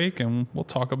 quick break, and we'll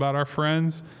talk about our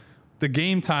friends. The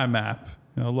Game Time app.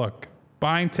 Look,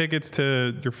 buying tickets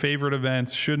to your favorite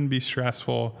events shouldn't be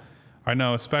stressful. I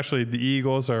know, especially the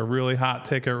Eagles are a really hot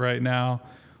ticket right now.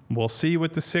 We'll see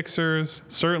with the Sixers.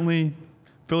 Certainly,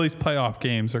 Phillies playoff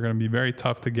games are going to be very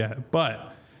tough to get, but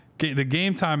the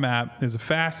Game Time app is a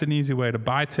fast and easy way to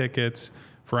buy tickets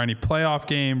for any playoff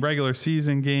game, regular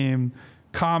season game,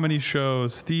 comedy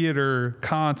shows, theater,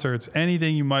 concerts,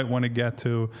 anything you might want to get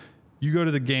to. You go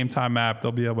to the Game Time app,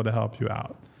 they'll be able to help you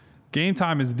out. Game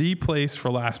Time is the place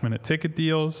for last-minute ticket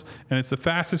deals, and it's the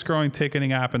fastest-growing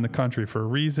ticketing app in the country for a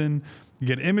reason. You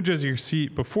get images of your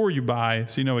seat before you buy,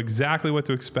 so you know exactly what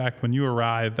to expect when you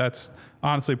arrive. That's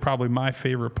honestly probably my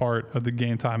favorite part of the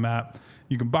Game Time app.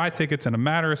 You can buy tickets in a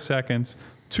matter of seconds.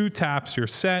 2 taps, you're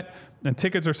set, and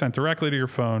tickets are sent directly to your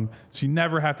phone, so you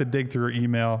never have to dig through your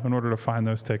email in order to find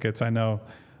those tickets. I know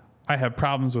I have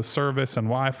problems with service and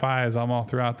Wi-Fi as I'm all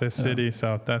throughout this city,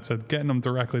 so getting them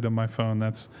directly to my phone,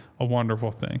 that's a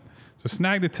wonderful thing. So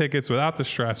snag the tickets without the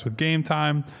stress with Game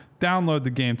Time. Download the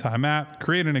Game Time app,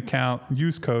 create an account,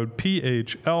 use code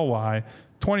PHLY,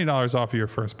 $20 off of your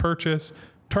first purchase.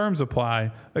 Terms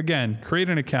apply. Again, create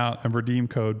an account and redeem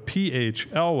code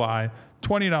PHLY,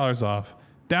 $20 off.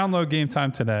 Download Game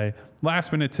Time today.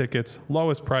 Last minute tickets,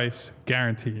 lowest price,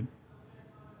 guaranteed.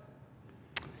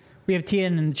 We have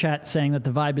Tian in the chat saying that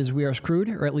the vibe is we are screwed,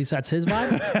 or at least that's his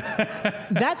vibe.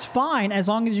 That's fine as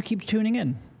long as you keep tuning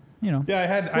in.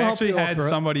 Yeah, I actually had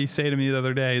somebody say to me the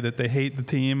other day that they hate the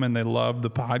team and they love the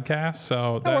podcast.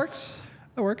 So that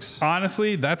works.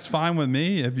 Honestly, that's fine with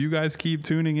me. If you guys keep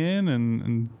tuning in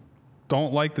and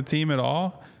don't like the team at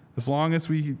all, as long as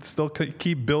we still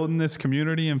keep building this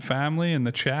community and family in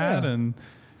the chat and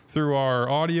through our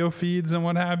audio feeds and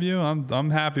what have you, I'm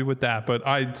happy with that. But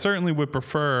I certainly would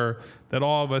prefer that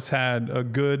all of us had a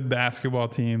good basketball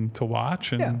team to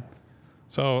watch. And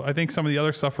so I think some of the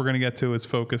other stuff we're going to get to is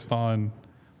focused on,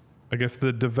 I guess,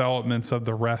 the developments of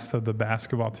the rest of the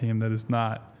basketball team that is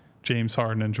not James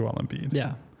Harden and Joel Embiid.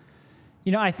 Yeah.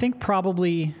 I think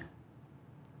probably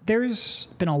there's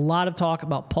been a lot of talk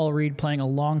about Paul Reed playing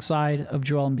alongside of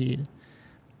Joel Embiid.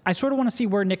 I sort of want to see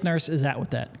where Nick Nurse is at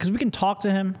with that, because we can talk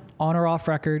to him on or off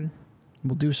record.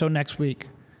 We'll do so next week.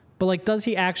 But does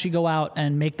he actually go out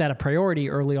and make that a priority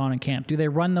early on in camp? Do they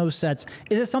run those sets?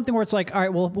 Is it something where it's like, all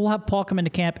right, well, we'll have Paul come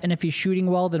into camp, and if he's shooting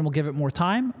well, then we'll give it more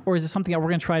time? Or is it something that we're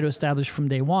going to try to establish from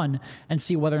day one and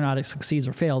see whether or not it succeeds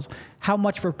or fails? How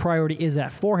much of a priority is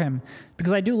that for him?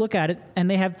 Because I do look at it, and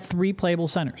they have 3 playable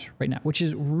centers right now, which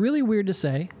is really weird to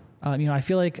say. I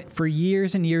feel like for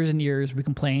years and years and years, we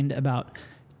complained about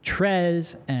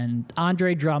Trez and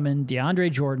Andre Drummond,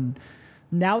 DeAndre Jordan.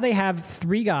 Now they have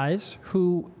 3 guys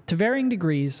who, to varying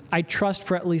degrees, I trust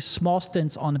for at least small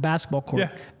stints on the basketball court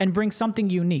and bring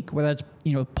something unique, whether that's,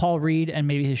 Paul Reed and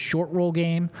maybe his short roll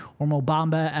game, or Mo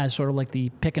Bamba as sort of like the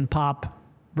pick and pop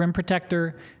rim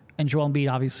protector, and Joel Embiid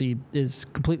obviously is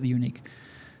completely unique.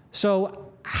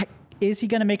 So is he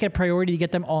going to make it a priority to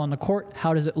get them all on the court?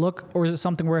 How does it look? Or is it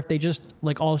something where if they just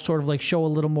all sort of show a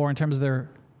little more in terms of their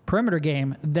perimeter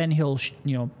game, then he'll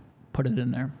put it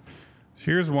in there? So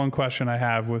here's one question I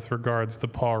have with regards to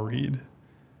Paul Reed.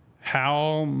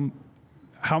 How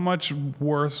much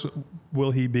worse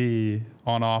will he be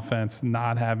on offense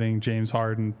not having James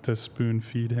Harden to spoon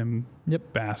feed him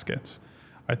baskets?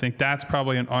 I think that's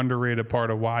probably an underrated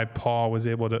part of why Paul was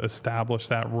able to establish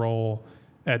that role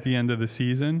at the end of the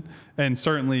season. And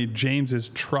certainly James's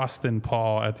trust in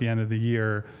Paul at the end of the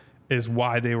year is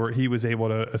why he was able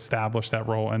to establish that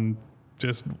role and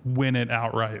just win it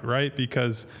outright, right?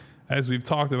 Because as we've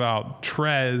talked about,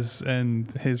 Trez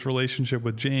and his relationship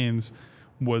with James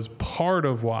was part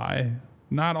of why,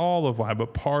 not all of why,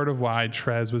 but part of why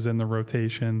Trez was in the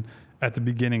rotation at the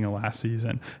beginning of last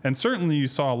season. And certainly you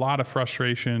saw a lot of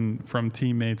frustration from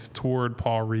teammates toward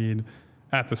Paul Reed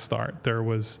at the start. There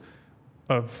was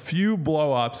a few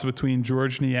blow-ups between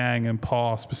George Niang and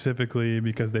Paul specifically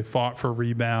because they fought for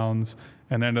rebounds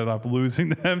and ended up losing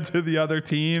them to the other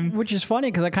team. Which is funny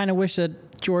because I kind of wish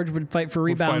that George would fight for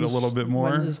rebounds. Fight a little bit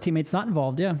more. When his teammate's not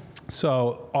involved, yeah.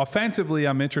 So offensively,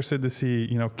 I'm interested to see,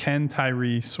 can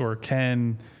Tyrese or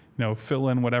can, fill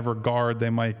in whatever guard they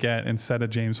might get instead of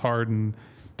James Harden,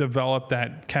 develop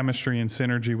that chemistry and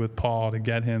synergy with Paul to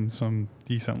get him some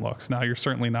decent looks. Now, you're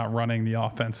certainly not running the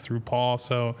offense through Paul,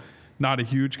 so not a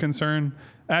huge concern.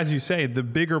 As you say, the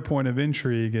bigger point of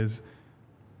intrigue is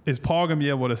is Paul going to be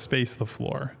able to space the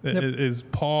floor? Yep. Is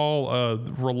Paul a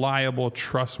reliable,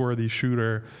 trustworthy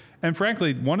shooter? And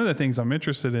frankly, one of the things I'm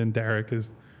interested in, Derek,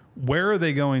 is where are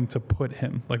they going to put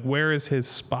him? Like, where is his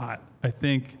spot? I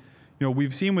think,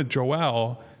 we've seen with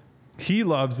Joel, he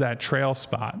loves that trail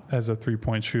spot as a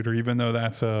three-point shooter, even though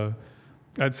that's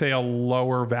I'd say a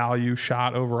lower value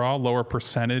shot overall, lower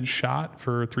percentage shot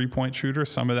for a three-point shooter.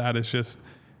 Some of that is just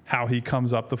how he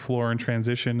comes up the floor in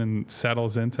transition and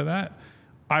settles into that.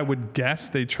 I would guess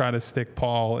they try to stick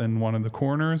Paul in one of the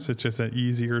corners. It's just an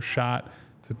easier shot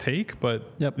to take.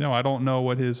 But, I don't know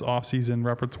what his offseason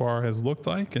repertoire has looked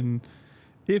like. And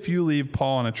if you leave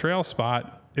Paul in a trail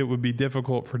spot, it would be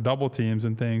difficult for double teams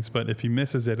and things. But if he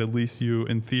misses it, at least you,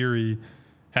 in theory,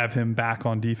 have him back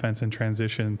on defense in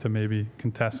transition to maybe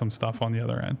contest some stuff on the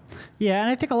other end. Yeah, and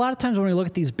I think a lot of times when we look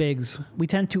at these bigs, we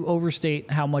tend to overstate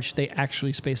how much they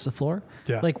actually space the floor.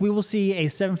 Yeah. Like, we will see a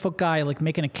 7-foot guy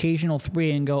make an occasional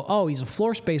three and go, oh, he's a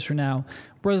floor spacer now.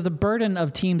 Whereas the burden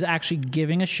of teams actually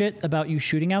giving a shit about you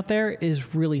shooting out there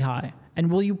is really high. And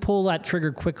will you pull that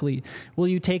trigger quickly? Will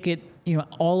you take it,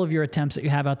 all of your attempts that you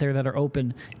have out there that are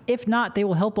open? If not, they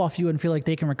will help off you and feel like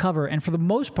they can recover. And for the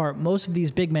most part, most of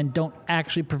these big men don't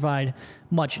actually provide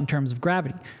much in terms of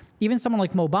gravity. Even someone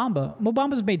like Mo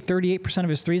Bamba's made 38% of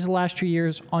his threes the last 2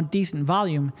 years on decent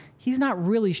volume. He's not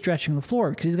really stretching the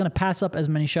floor because he's going to pass up as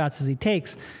many shots as he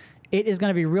takes. It is going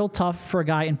to be real tough for a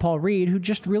guy in Paul Reed who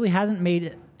just really hasn't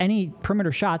made any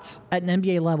perimeter shots at an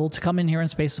NBA level to come in here and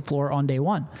space the floor on day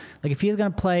one. Like, if he's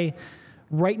going to play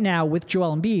right now with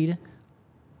Joel Embiid,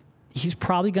 he's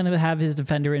probably going to have his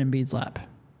defender in Embiid's lap.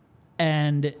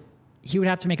 And he would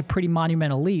have to make a pretty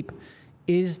monumental leap.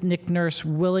 Is Nick Nurse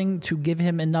willing to give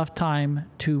him enough time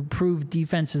to prove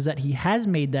defenses that he has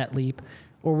made that leap,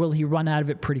 or will he run out of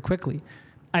it pretty quickly?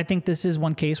 I think this is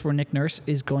one case where Nick Nurse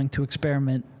is going to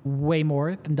experiment way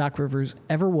more than Doc Rivers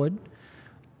ever would.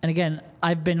 And again,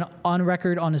 I've been on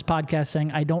record on his podcast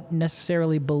saying I don't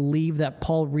necessarily believe that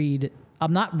Paul Reed,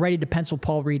 I'm not ready to pencil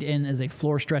Paul Reed in as a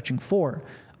floor stretching four,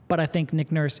 but I think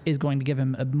Nick Nurse is going to give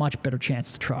him a much better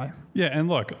chance to try. Yeah, and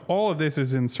look, all of this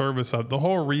is in service of the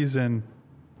whole reason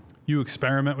you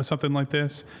experiment with something like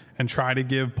this and try to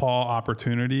give Paul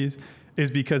opportunities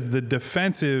is because the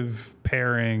defensive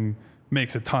pairing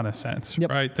makes a ton of sense,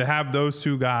 right? To have those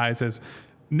two guys, as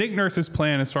Nick Nurse's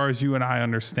plan, as far as you and I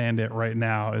understand it right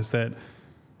now, is that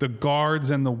the guards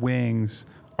and the wings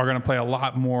are going to play a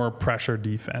lot more pressure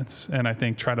defense, and I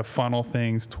think try to funnel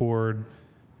things toward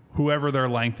whoever their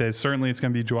length is. Certainly it's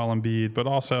going to be Joel Embiid, but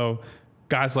also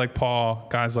guys like Paul,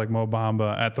 guys like Mo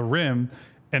Bamba at the rim.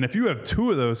 And if you have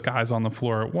two of those guys on the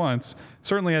floor at once,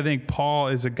 certainly I think Paul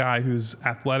is a guy who's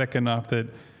athletic enough that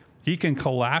he can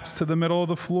collapse to the middle of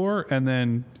the floor and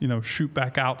then, shoot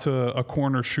back out to a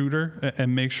corner shooter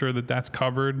and make sure that that's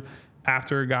covered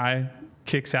after a guy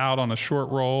kicks out on a short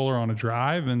roll or on a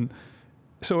drive. And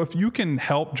so if you can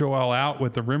help Joel out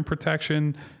with the rim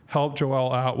protection, help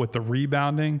Joel out with the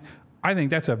rebounding, I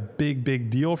think that's a big, big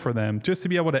deal for them, just to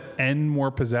be able to end more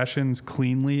possessions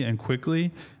cleanly and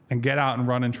quickly and get out and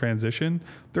run in transition.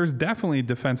 There's definitely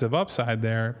defensive upside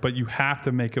there, but you have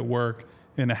to make it work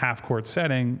in a half-court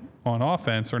setting on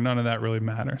offense, or none of that really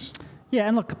matters. Yeah,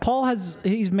 and look, Paul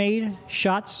he's made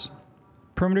shots,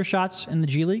 perimeter shots in the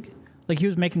G League. Like, he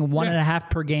was making 1.5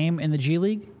 per game in the G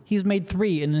League. He's made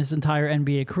 3 in his entire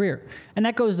NBA career. And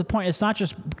that goes to the point, it's not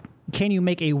just can you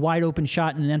make a wide-open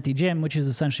shot in an empty gym, which is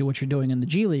essentially what you're doing in the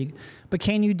G League, but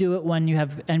can you do it when you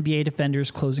have NBA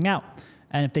defenders closing out?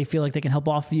 And if they feel like they can help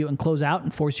off you and close out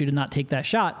and force you to not take that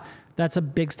shot, that's a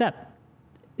big step.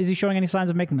 Is he showing any signs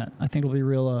of making that? I think it'll be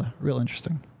real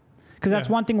interesting. Because that's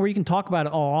one thing where you can talk about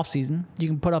it all off season. You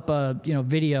can put up a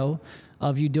video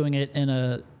of you doing it in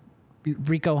a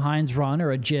Rico Hines run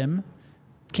or a gym.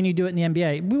 Can you do it in the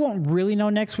NBA? We won't really know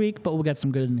next week, but we'll get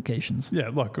some good indications. Yeah,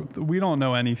 look, we don't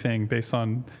know anything based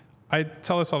on... I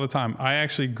tell this all the time. I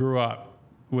actually grew up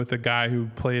with a guy who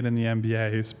played in the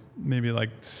NBA. He's maybe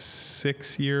like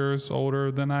 6 years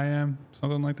older than I am,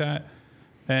 something like that.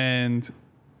 And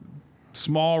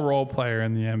small role player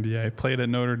in the NBA, played at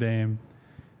Notre Dame.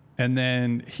 And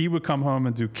then he would come home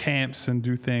and do camps and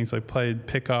do things like played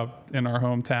pickup in our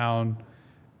hometown.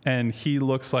 And he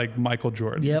looks like Michael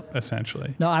Jordan,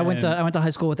 essentially. No, I went to high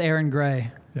school with Aaron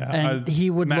Gray. Yeah, and he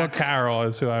would Matt Carroll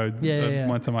is who I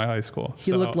went to my high school.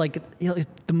 He looked like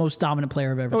the most dominant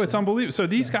player I've ever seen. It's unbelievable. So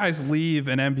these guys leave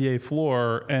an NBA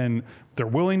floor and they're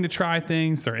willing to try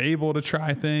things, they're able to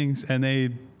try things, and they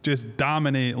just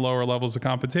dominate lower levels of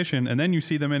competition. And then you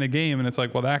see them in a game and it's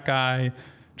like, well, that guy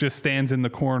just stands in the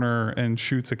corner and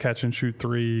shoots a catch and shoot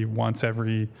 3 once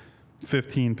every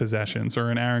 15 possessions.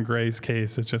 Or in Aaron Gray's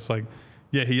case, it's just like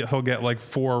yeah, he'll get like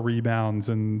 4 rebounds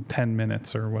in 10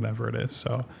 minutes or whatever it is.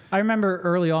 So I remember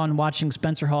early on watching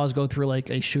Spencer Hawes go through like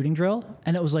a shooting drill,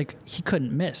 and it was like he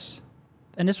couldn't miss.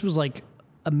 And this was like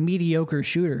a mediocre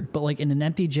shooter, but like in an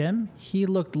empty gym, he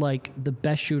looked like the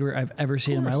best shooter I've ever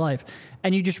seen in my life.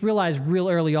 And you just realize real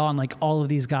early on, like all of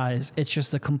these guys, it's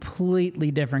just a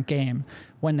completely different game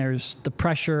when there's the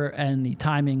pressure and the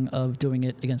timing of doing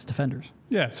it against defenders.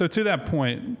 Yeah, so to that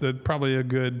point, probably a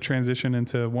good transition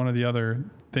into one of the other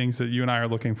things that you and I are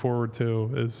looking forward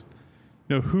to is,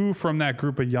 who from that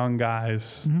group of young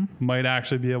guys might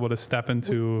actually be able to step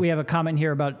into. We have a comment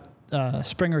here about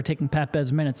Springer taking Pat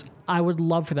Bev's minutes. I would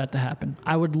love for that to happen.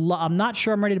 I'm not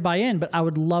sure I'm ready to buy in, but I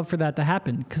would love for that to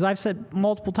happen because I've said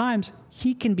multiple times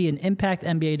he can be an impact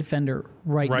NBA defender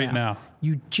right now.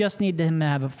 You just need him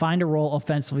to find a role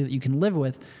offensively that you can live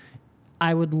with.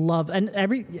 I would love, and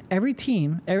every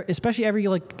team, especially every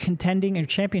like contending or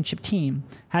championship team,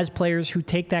 has players who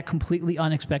take that completely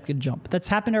unexpected jump. That's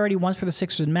happened already once for the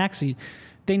Sixers and Maxey.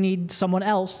 They need someone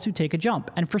else to take a jump.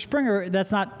 And for Springer,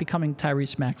 that's not becoming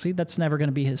Tyrese Maxey. That's never going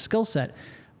to be his skill set.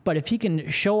 But if he can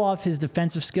show off his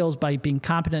defensive skills by being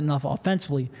competent enough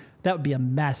offensively, that would be a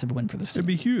massive win for the team. It'd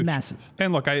be huge. Massive.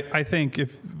 And look, I think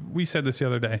if we said this the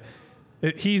other day,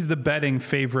 he's the betting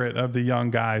favorite of the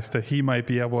young guys that he might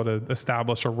be able to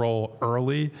establish a role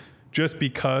early just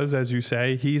because, as you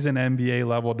say, he's an NBA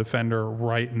level defender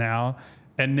right now.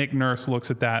 And Nick Nurse looks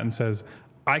at that and says,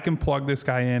 I can plug this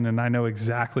guy in and I know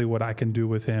exactly what I can do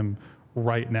with him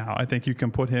right now. I think you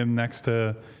can put him next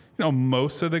to,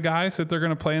 most of the guys that they're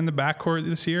going to play in the backcourt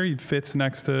this year. He fits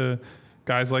next to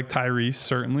guys like Tyrese,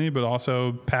 certainly, but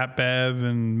also Pat Bev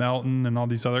and Melton and all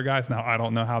these other guys. Now, I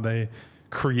don't know how they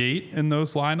create in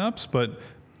those lineups, but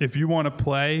if you want to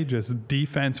play just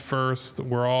defense first,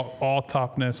 we're all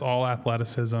toughness, all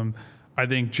athleticism. I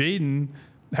think Jaden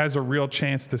has a real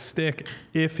chance to stick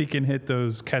if he can hit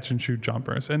those catch and shoot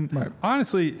jumpers. And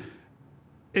honestly,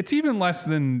 it's even less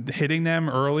than hitting them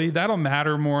early. That'll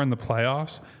matter more in the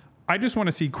playoffs. I just want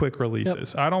to see quick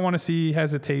releases. I don't want to see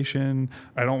hesitation.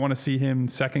 I don't want to see him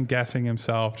second guessing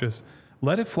himself. Just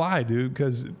let it fly, dude.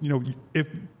 Because, if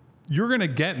you're going to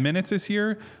get minutes this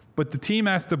year, but the team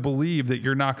has to believe that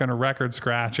you're not going to record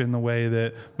scratch in the way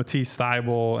that Matisse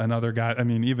Thybulle and other guys,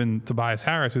 even Tobias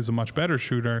Harris, who's a much better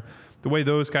shooter, the way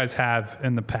those guys have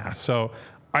in the past. So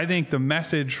I think the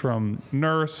message from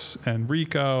Nurse and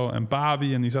Rico and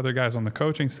Bobby and these other guys on the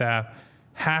coaching staff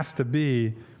has to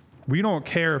be, we don't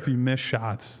care if you miss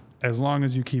shots as long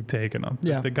as you keep taking them.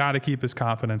 Yeah. They got to keep his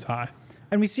confidence high.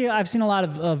 And I've seen a lot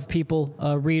of people,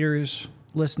 readers,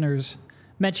 listeners,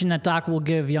 mention that Doc will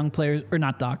give young players, or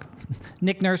not Doc,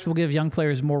 Nick Nurse will give young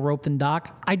players more rope than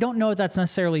Doc. I don't know if that's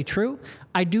necessarily true.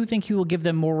 I do think he will give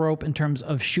them more rope in terms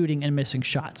of shooting and missing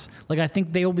shots. Like, I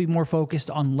think they will be more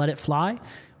focused on let it fly,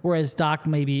 whereas Doc,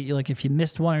 maybe, like, if you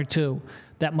missed one or two,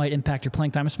 that might impact your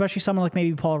playing time, especially someone like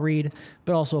maybe Paul Reed,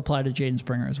 but also apply to Jaden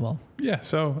Springer as well. Yeah,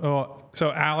 so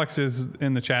Alex is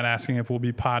in the chat asking if we'll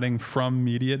be potting from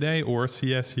Media Day or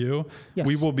CSU. Yes.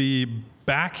 We will be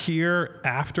back here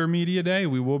after Media Day.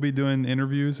 We will be doing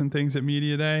interviews and things at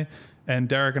Media Day, and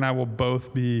Derek and I will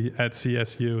both be at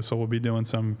CSU, so we'll be doing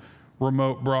some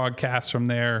remote broadcasts from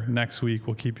there next week.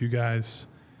 We'll keep you guys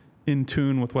in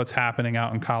tune with what's happening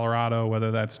out in Colorado,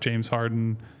 whether that's James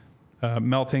Harden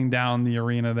melting down the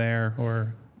arena there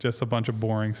or just a bunch of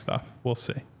boring stuff. We'll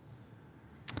see.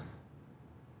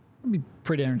 It'd be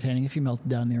pretty entertaining if you melted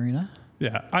down the arena.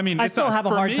 Yeah, I still have a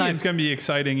hard time. It's going to be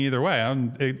exciting either way.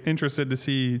 I'm interested to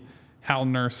see how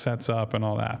Nurse sets up and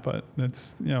all that, but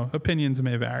it's opinions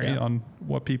may vary on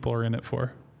what people are in it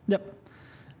for. Yep.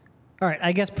 All right.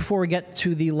 I guess before we get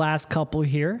to the last couple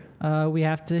here, we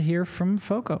have to hear from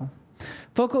FOCO.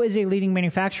 FOCO is a leading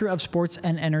manufacturer of sports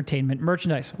and entertainment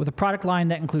merchandise with a product line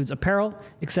that includes apparel,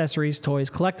 accessories,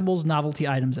 toys, collectibles, novelty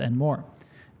items, and more.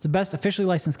 It's the best officially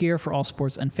licensed gear for all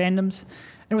sports and fandoms.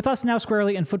 And with us now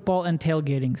squarely in football and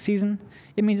tailgating season,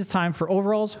 it means it's time for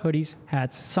overalls, hoodies,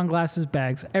 hats, sunglasses,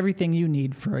 bags, everything you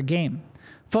need for a game.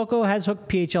 FOCO has hooked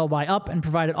PHLY up and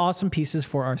provided awesome pieces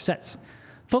for our sets.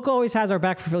 FOCO always has our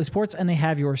back for Philly sports, and they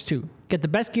have yours too. Get the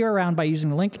best gear around by using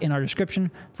the link in our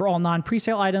description. For all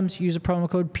non-presale items, use a promo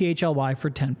code PHLY for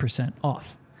 10%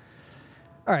 off.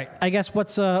 All right, I guess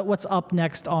what's up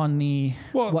next on the...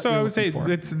 Well, so I would say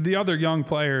it's the other young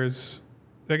players.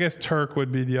 I guess Turk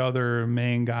would be the other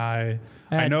main guy.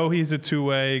 I know he's a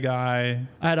two-way guy.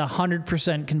 I had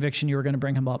 100% conviction you were going to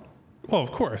bring him up. Well,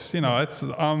 of course. It's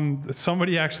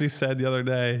somebody actually said the other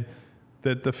day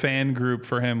that the fan group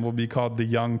for him will be called the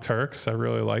Young Turks. I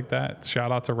really like that.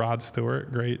 Shout out to Rod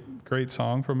Stewart. Great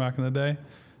song from back in the day.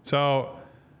 So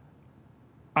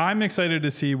I'm excited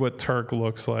to see what Turk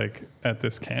looks like at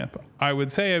this camp. I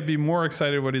would say I'd be more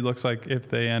excited what he looks like if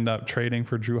they end up trading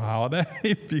for Drew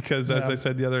Holiday because, as I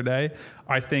said the other day,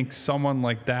 I think someone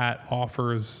like that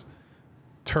offers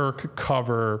Turk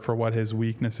cover for what his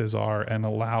weaknesses are and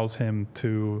allows him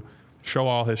to show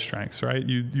all his strengths, right?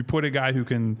 You put a guy who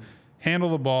can handle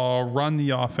the ball, run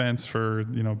the offense for,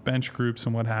 bench groups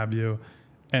and what have you,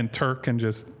 and Turk can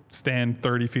just stand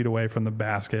 30 feet away from the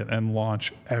basket and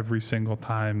launch every single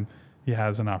time he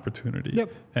has an opportunity.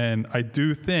 Yep. And I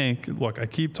do think, look, I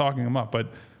keep talking him up,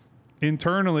 but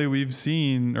internally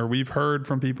we've heard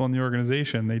from people in the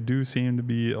organization, they do seem to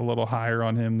be a little higher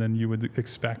on him than you would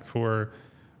expect for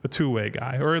a two-way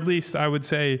guy, or at least I would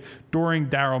say during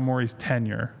Daryl Morey's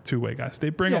tenure, two-way guys. They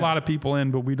bring a lot of people in,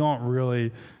 but we don't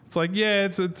really. It's like,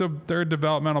 they're a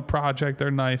developmental project. They're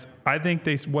nice. I think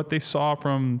what they saw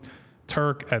from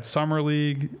Turk at Summer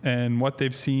League and what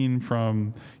they've seen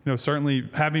from, certainly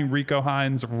having Rico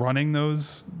Hines running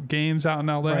those games out in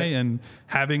LA and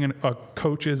having a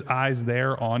coach's eyes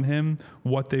there on him,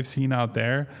 what they've seen out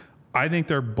there. I think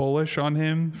they're bullish on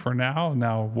him for now.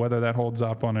 Now, whether that holds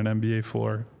up on an NBA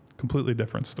floor, completely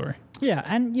different story. Yeah,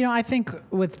 and I think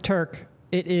with Turk,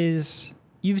 it is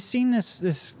you've seen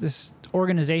this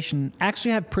organization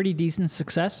actually have pretty decent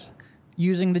success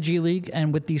using the G League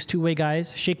and with these two-way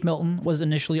guys. Shake Milton was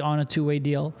initially on a two-way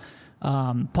deal.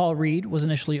 Paul Reed was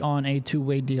initially on a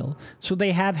two-way deal. So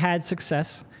they have had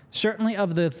success. Certainly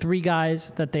of the three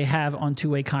guys that they have on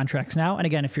two-way contracts now. And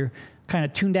again, if you're kind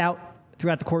of tuned out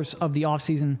throughout the course of the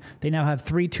offseason, they now have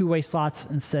 3 two-way slots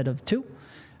instead of 2.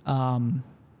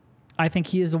 I think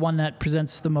he is the one that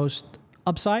presents the most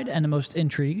upside and the most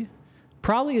intrigue.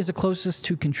 Probably is the closest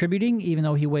to contributing, even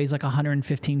though he weighs like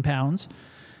 115 pounds.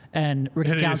 And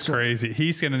Ricky Council, is crazy.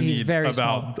 He's going to need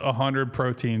about 100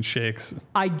 protein shakes.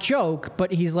 I joke,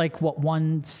 but he's like,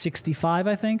 165,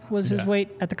 I think, was his weight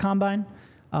at the combine.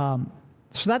 So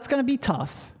that's going to be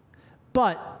tough.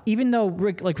 But even though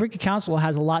Ricky Council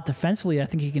has a lot defensively, I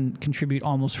think he can contribute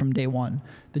almost from day one.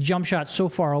 The jump shot's so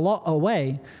far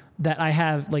away that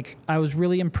I was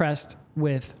really impressed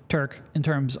with Turk in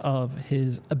terms of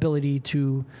his ability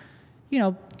to,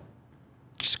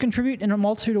 just contribute in a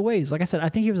multitude of ways. Like I said, I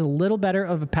think he was a little better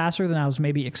of a passer than I was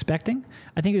maybe expecting.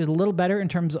 I think he was a little better in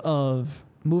terms of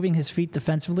moving his feet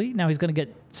defensively. Now he's going to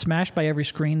get smashed by every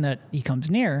screen that he comes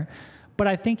near, but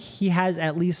I think he has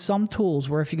at least some tools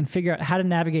where if you can figure out how to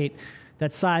navigate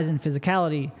that size and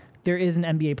physicality, there is an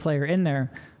NBA player in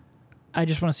there. I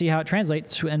just want to see how it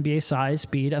translates to NBA size,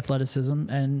 speed, athleticism,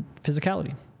 and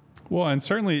physicality. Well, and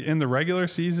certainly in the regular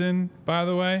season, by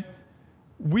the way,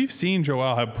 we've seen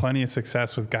Joel have plenty of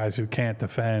success with guys who can't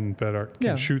defend but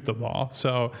can shoot the ball.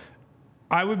 So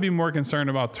I would be more concerned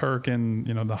about Turk in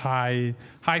the high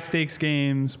stakes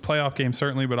games, playoff games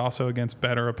certainly, but also against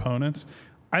better opponents.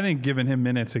 I think giving him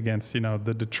minutes against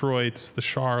the Detroits, the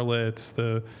Charlottes,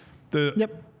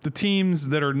 the teams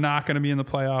that are not going to be in the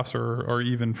playoffs or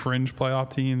even fringe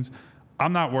playoff teams,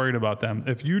 I'm not worried about them.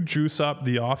 If you juice up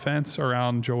the offense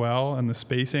around Joel and the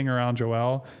spacing around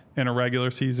Joel in a regular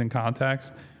season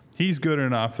context, he's good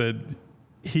enough that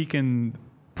he can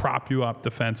prop you up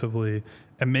defensively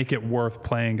and make it worth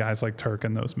playing guys like Turk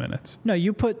in those minutes. No,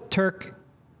 you put Turk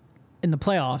in the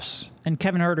playoffs, and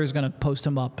Kevin Huerter is going to post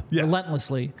him up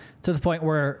relentlessly to the point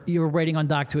where you're waiting on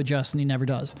Doc to adjust, and he never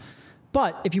does.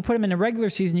 But if you put him in a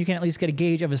regular season, you can at least get a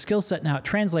gauge of his skill set and how it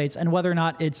translates, and whether or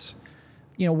not it's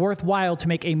worthwhile to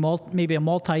make maybe a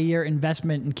multi-year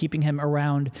investment in keeping him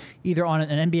around either on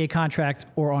an NBA contract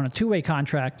or on a two-way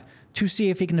contract to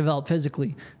see if he can develop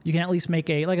physically. You can at least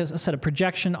make a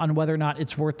projection on whether or not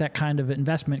it's worth that kind of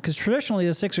investment. Because traditionally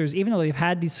the Sixers, even though they've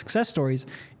had these success stories,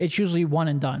 it's usually one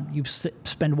and done. You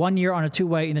spend 1 year on a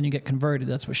two-way and then you get converted.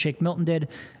 That's what Shake Milton did.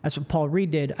 That's what Paul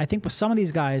Reed did. I think with some of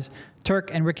these guys,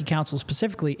 Turk and Ricky Council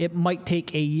specifically, it might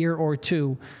take a year or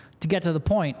two to get to the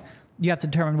point. You have to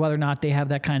determine whether or not they have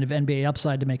that kind of NBA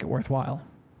upside to make it worthwhile.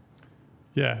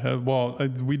 Yeah,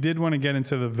 we did want to get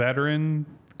into the veteran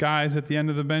guys at the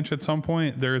end of the bench at some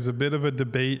point. There's a bit of a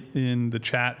debate in the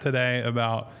chat today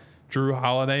about Drew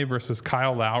Holiday versus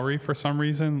Kyle Lowry for some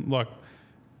reason. Look,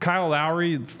 Kyle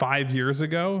Lowry 5 years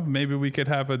ago, maybe we could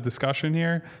have a discussion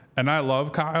here. And I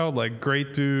love Kyle,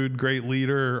 great dude, great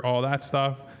leader, all that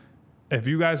stuff. If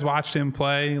you guys watched him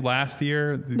play last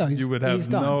year, you would have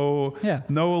no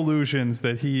illusions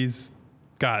that he's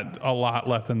got a lot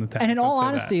left in the tank. And in all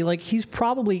honesty,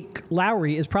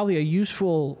 Lowry is probably a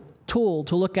useful tool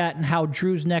to look at and how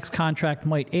Drew's next contract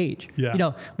might age.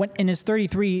 Yeah. When in his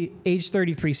age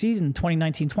 33 season,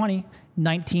 2019-20,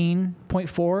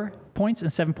 19.4, points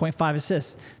and 7.5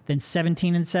 assists, then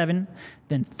 17 and 7,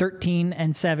 then 13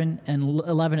 and 7, and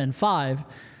 11 and 5.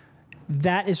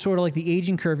 That is sort of like the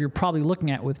aging curve you're probably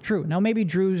looking at with Drew. Now, maybe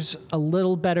Drew's a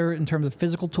little better in terms of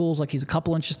physical tools, like he's a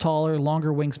couple inches taller,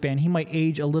 longer wingspan. He might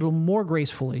age a little more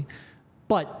gracefully,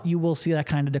 but you will see that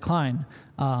kind of decline.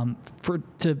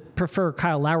 To prefer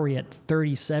Kyle Lowry at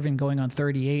 37 going on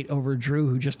 38 over Drew,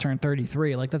 who just turned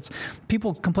 33. Like, that's,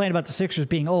 people complain about the Sixers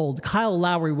being old. Kyle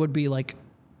Lowry would be like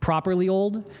properly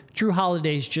old. Drew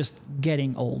Holiday's just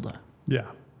getting old. Yeah.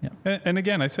 And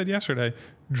again, I said yesterday,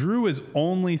 Drew is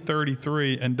only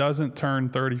 33 and doesn't turn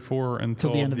 34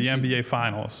 until the NBA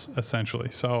Finals, essentially.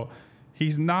 So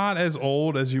he's not as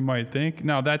old as you might think.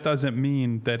 Now, that doesn't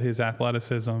mean that his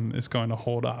athleticism is going to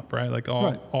hold up, right? Like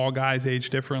all guys age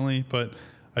differently, but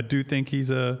I do think he's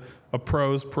a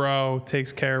pro's pro,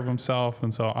 takes care of himself.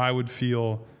 And so I would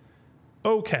feel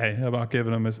okay about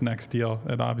giving him his next deal.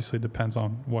 It obviously depends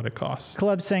on what it costs.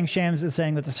 Club saying Shams is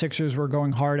saying that the Sixers were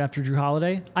going hard after Drew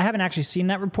Holiday. I haven't actually seen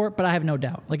that report, but I have no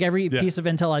doubt. Like, every piece of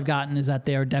intel I've gotten is that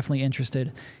they are definitely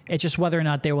interested. It's just whether or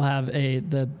not they will have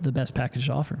the best package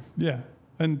to offer. Yeah.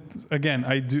 And again,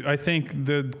 I think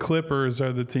the Clippers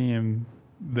are the team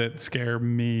that scare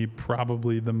me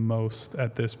probably the most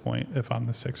at this point if I'm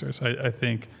the Sixers. I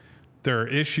think there are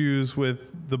issues with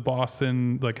the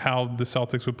Boston, like how the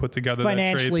Celtics would put together that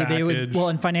trade package.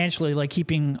 And financially, like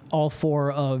keeping all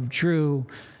four of Drew,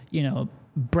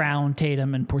 Brown,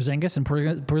 Tatum, and Porzingis, and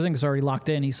Porzingis already locked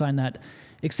in. He signed that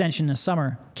extension this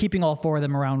summer. Keeping all four of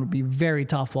them around would be very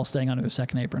tough while staying under the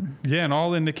second apron. Yeah, and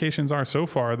all indications are so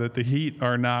far that the Heat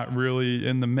are not really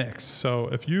in the mix. So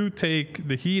if you take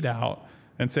the Heat out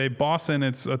and say Boston,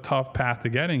 it's a tough path to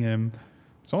getting him,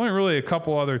 there's only really a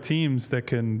couple other teams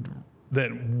that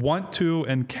want to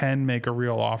and can make a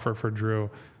real offer for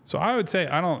Drew. So I would say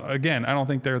I don't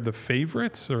think they're the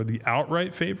favorites or the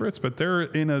outright favorites, but they're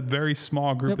in a very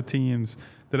small group of teams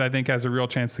that I think has a real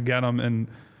chance to get them. And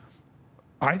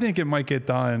I think it might get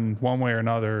done one way or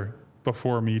another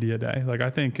before media day. Like, I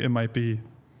think it might be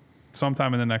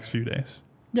sometime in the next few days.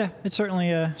 Yeah, it's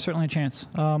certainly a chance.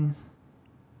 All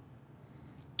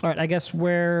right, I guess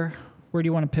where do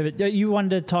you want to pivot? You wanted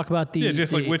to talk about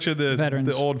which of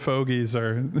the old fogies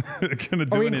are going to do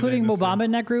anything. Are we including Mo Bamba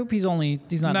in that group? He's not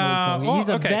an old fogey. He's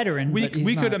a veteran.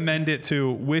 We could amend it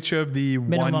to which of the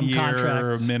minimum 1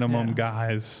 year minimum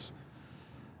guys.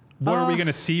 What are we going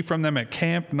to see from them at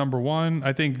camp? Number one,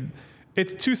 I think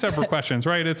it's two separate questions,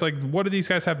 right? It's like, what do these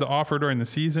guys have to offer during the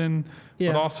season?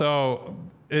 Yeah. But also,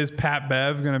 is Pat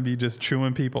Bev going to be just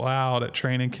chewing people out at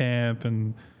training camp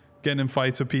and getting in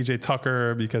fights with PJ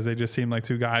Tucker because they just seem like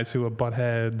two guys who have butt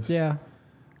heads? Yeah.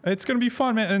 It's going to be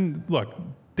fun, man. And look,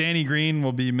 Danny Green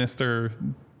will be Mr.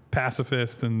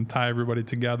 Pacifist and tie everybody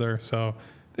together. So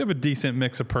they have a decent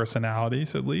mix of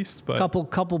personalities, at least. But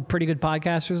couple pretty good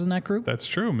podcasters in that group. That's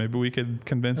true. Maybe we could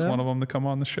convince one of them to come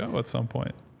on the show at some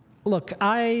point. Look,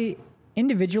 I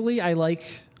like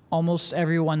almost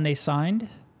everyone they signed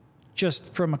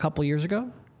just from a couple years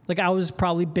ago. Like, I was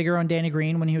probably bigger on Danny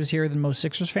Green when he was here than most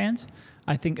Sixers fans.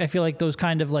 I feel like those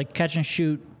kind of like catch and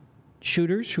shoot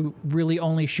shooters who really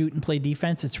only shoot and play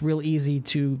defense, it's real easy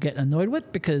to get annoyed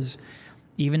with because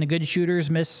even the good shooters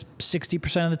miss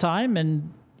 60% of the time,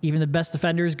 and even the best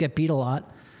defenders get beat a lot.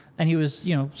 And he was,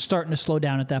 starting to slow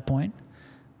down at that point.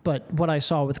 But what I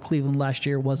saw with Cleveland last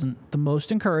year wasn't the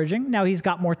most encouraging. Now he's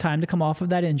got more time to come off of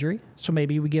that injury, so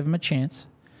maybe we give him a chance.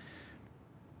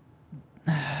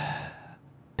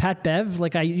 Pat Bev,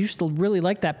 like, I used to really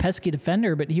like that pesky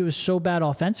defender, but he was so bad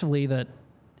offensively that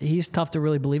he's tough to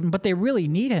really believe in. But they really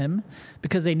need him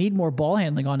because they need more ball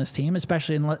handling on his team,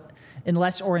 especially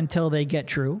unless or until they get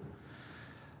Drew.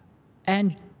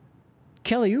 And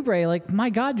Kelly Oubre, like, my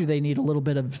God, do they need a little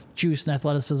bit of juice and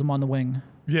athleticism on the wing.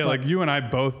 Yeah, like you and I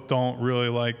both don't really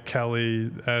like Kelly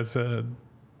as a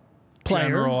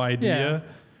general idea. Yeah.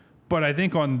 But I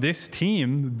think on this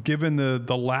team, given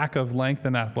the lack of length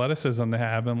and athleticism they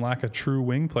have and lack of true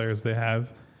wing players they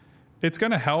have, it's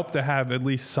going to help to have at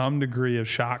least some degree of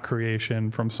shot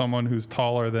creation from someone who's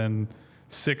taller than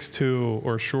 6'2"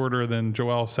 or shorter than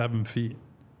Joel 7 feet.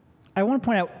 I want to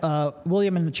point out,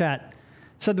 William in the chat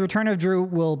said the return of Drew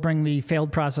will bring the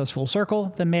failed process full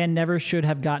circle. The man never should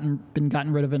have been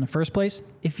gotten rid of in the first place.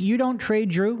 If you don't trade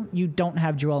Drew, you don't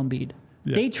have Joel Embiid.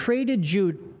 Yeah. They traded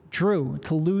Drew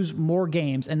to lose more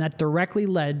games, and that directly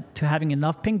led to having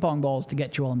enough ping pong balls to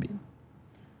get Joel Embiid.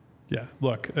 Yeah,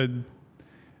 look,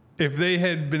 if they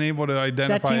had been able to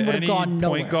identify any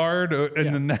point guard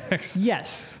in the next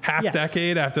half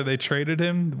decade after they traded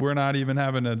him, we're not even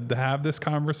having to have this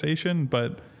conversation.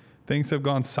 But things have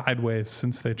gone sideways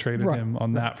since they traded him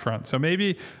on that front. So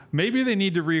maybe they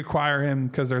need to reacquire him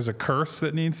because there's a curse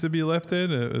that needs to be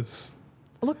lifted.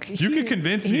 You could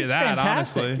convince me of that,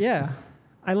 fantastic. honestly. Yeah.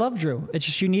 I love Drew. It's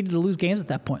just you needed to lose games at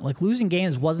that point. Like, losing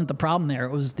games wasn't the problem there.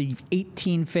 It was the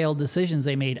 18 failed decisions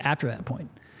they made after that point.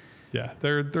 Yeah,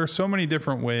 there's so many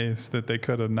different ways that they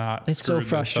could have not screwed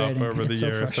this up over the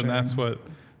years, and that's what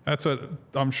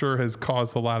I'm sure has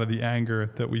caused a lot of the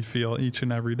anger that we feel each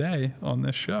and every day on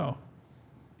this show.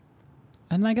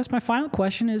 And I guess my final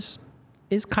question is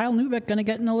Kyle Neubeck going to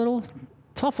get in a little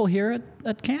tuffle here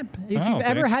at camp? If you've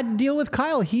ever had to deal with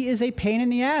Kyle, he is a pain in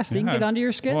the ass. They can get under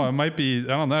your skin. Well, it might be, I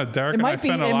don't know. Derek and I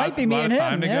spend a lot of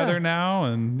time together now.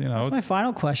 And, that's my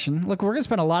final question. Look, we're going to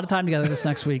spend a lot of time together this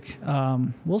next week.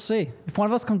 We'll see. If one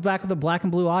of us comes back with a black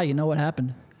and blue eye, you know what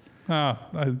happened.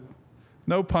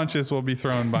 No punches will be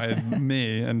thrown by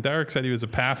me. And Derek said he was a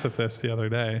pacifist the other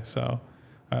day. So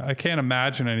I can't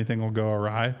imagine anything will go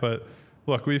awry. But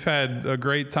look, we've had a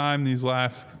great time these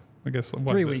last, I guess,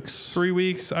 3 weeks. 3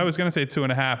 weeks. I was going to say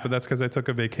 2.5, but that's because I took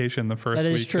a vacation the first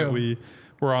week that we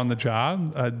were on the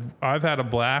job. I've had a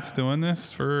blast doing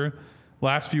this for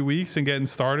last few weeks and getting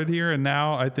started here. And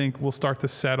now I think we'll start to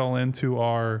settle into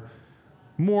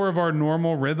more of our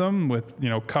normal rhythm with,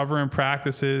 covering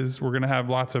practices. We're going to have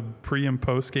lots of pre and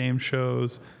post game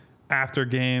shows after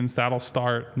games. That'll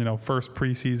start, first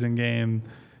preseason game,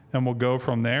 and we'll go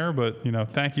from there. But,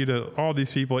 thank you to all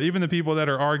these people, even the people that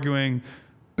are arguing,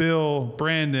 Bill,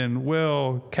 Brandon,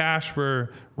 Will,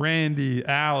 Casper, Randy,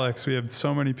 Alex. We have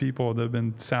so many people that have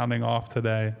been sounding off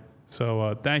today.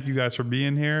 So thank you guys for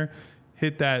being here.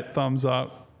 Hit that thumbs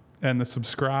up and the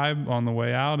subscribe on the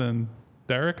way out. And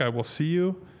Derek, I will see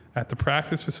you at the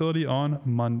practice facility on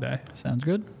Monday. Sounds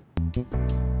good. We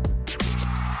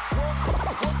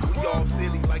all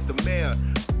silly like the mayor.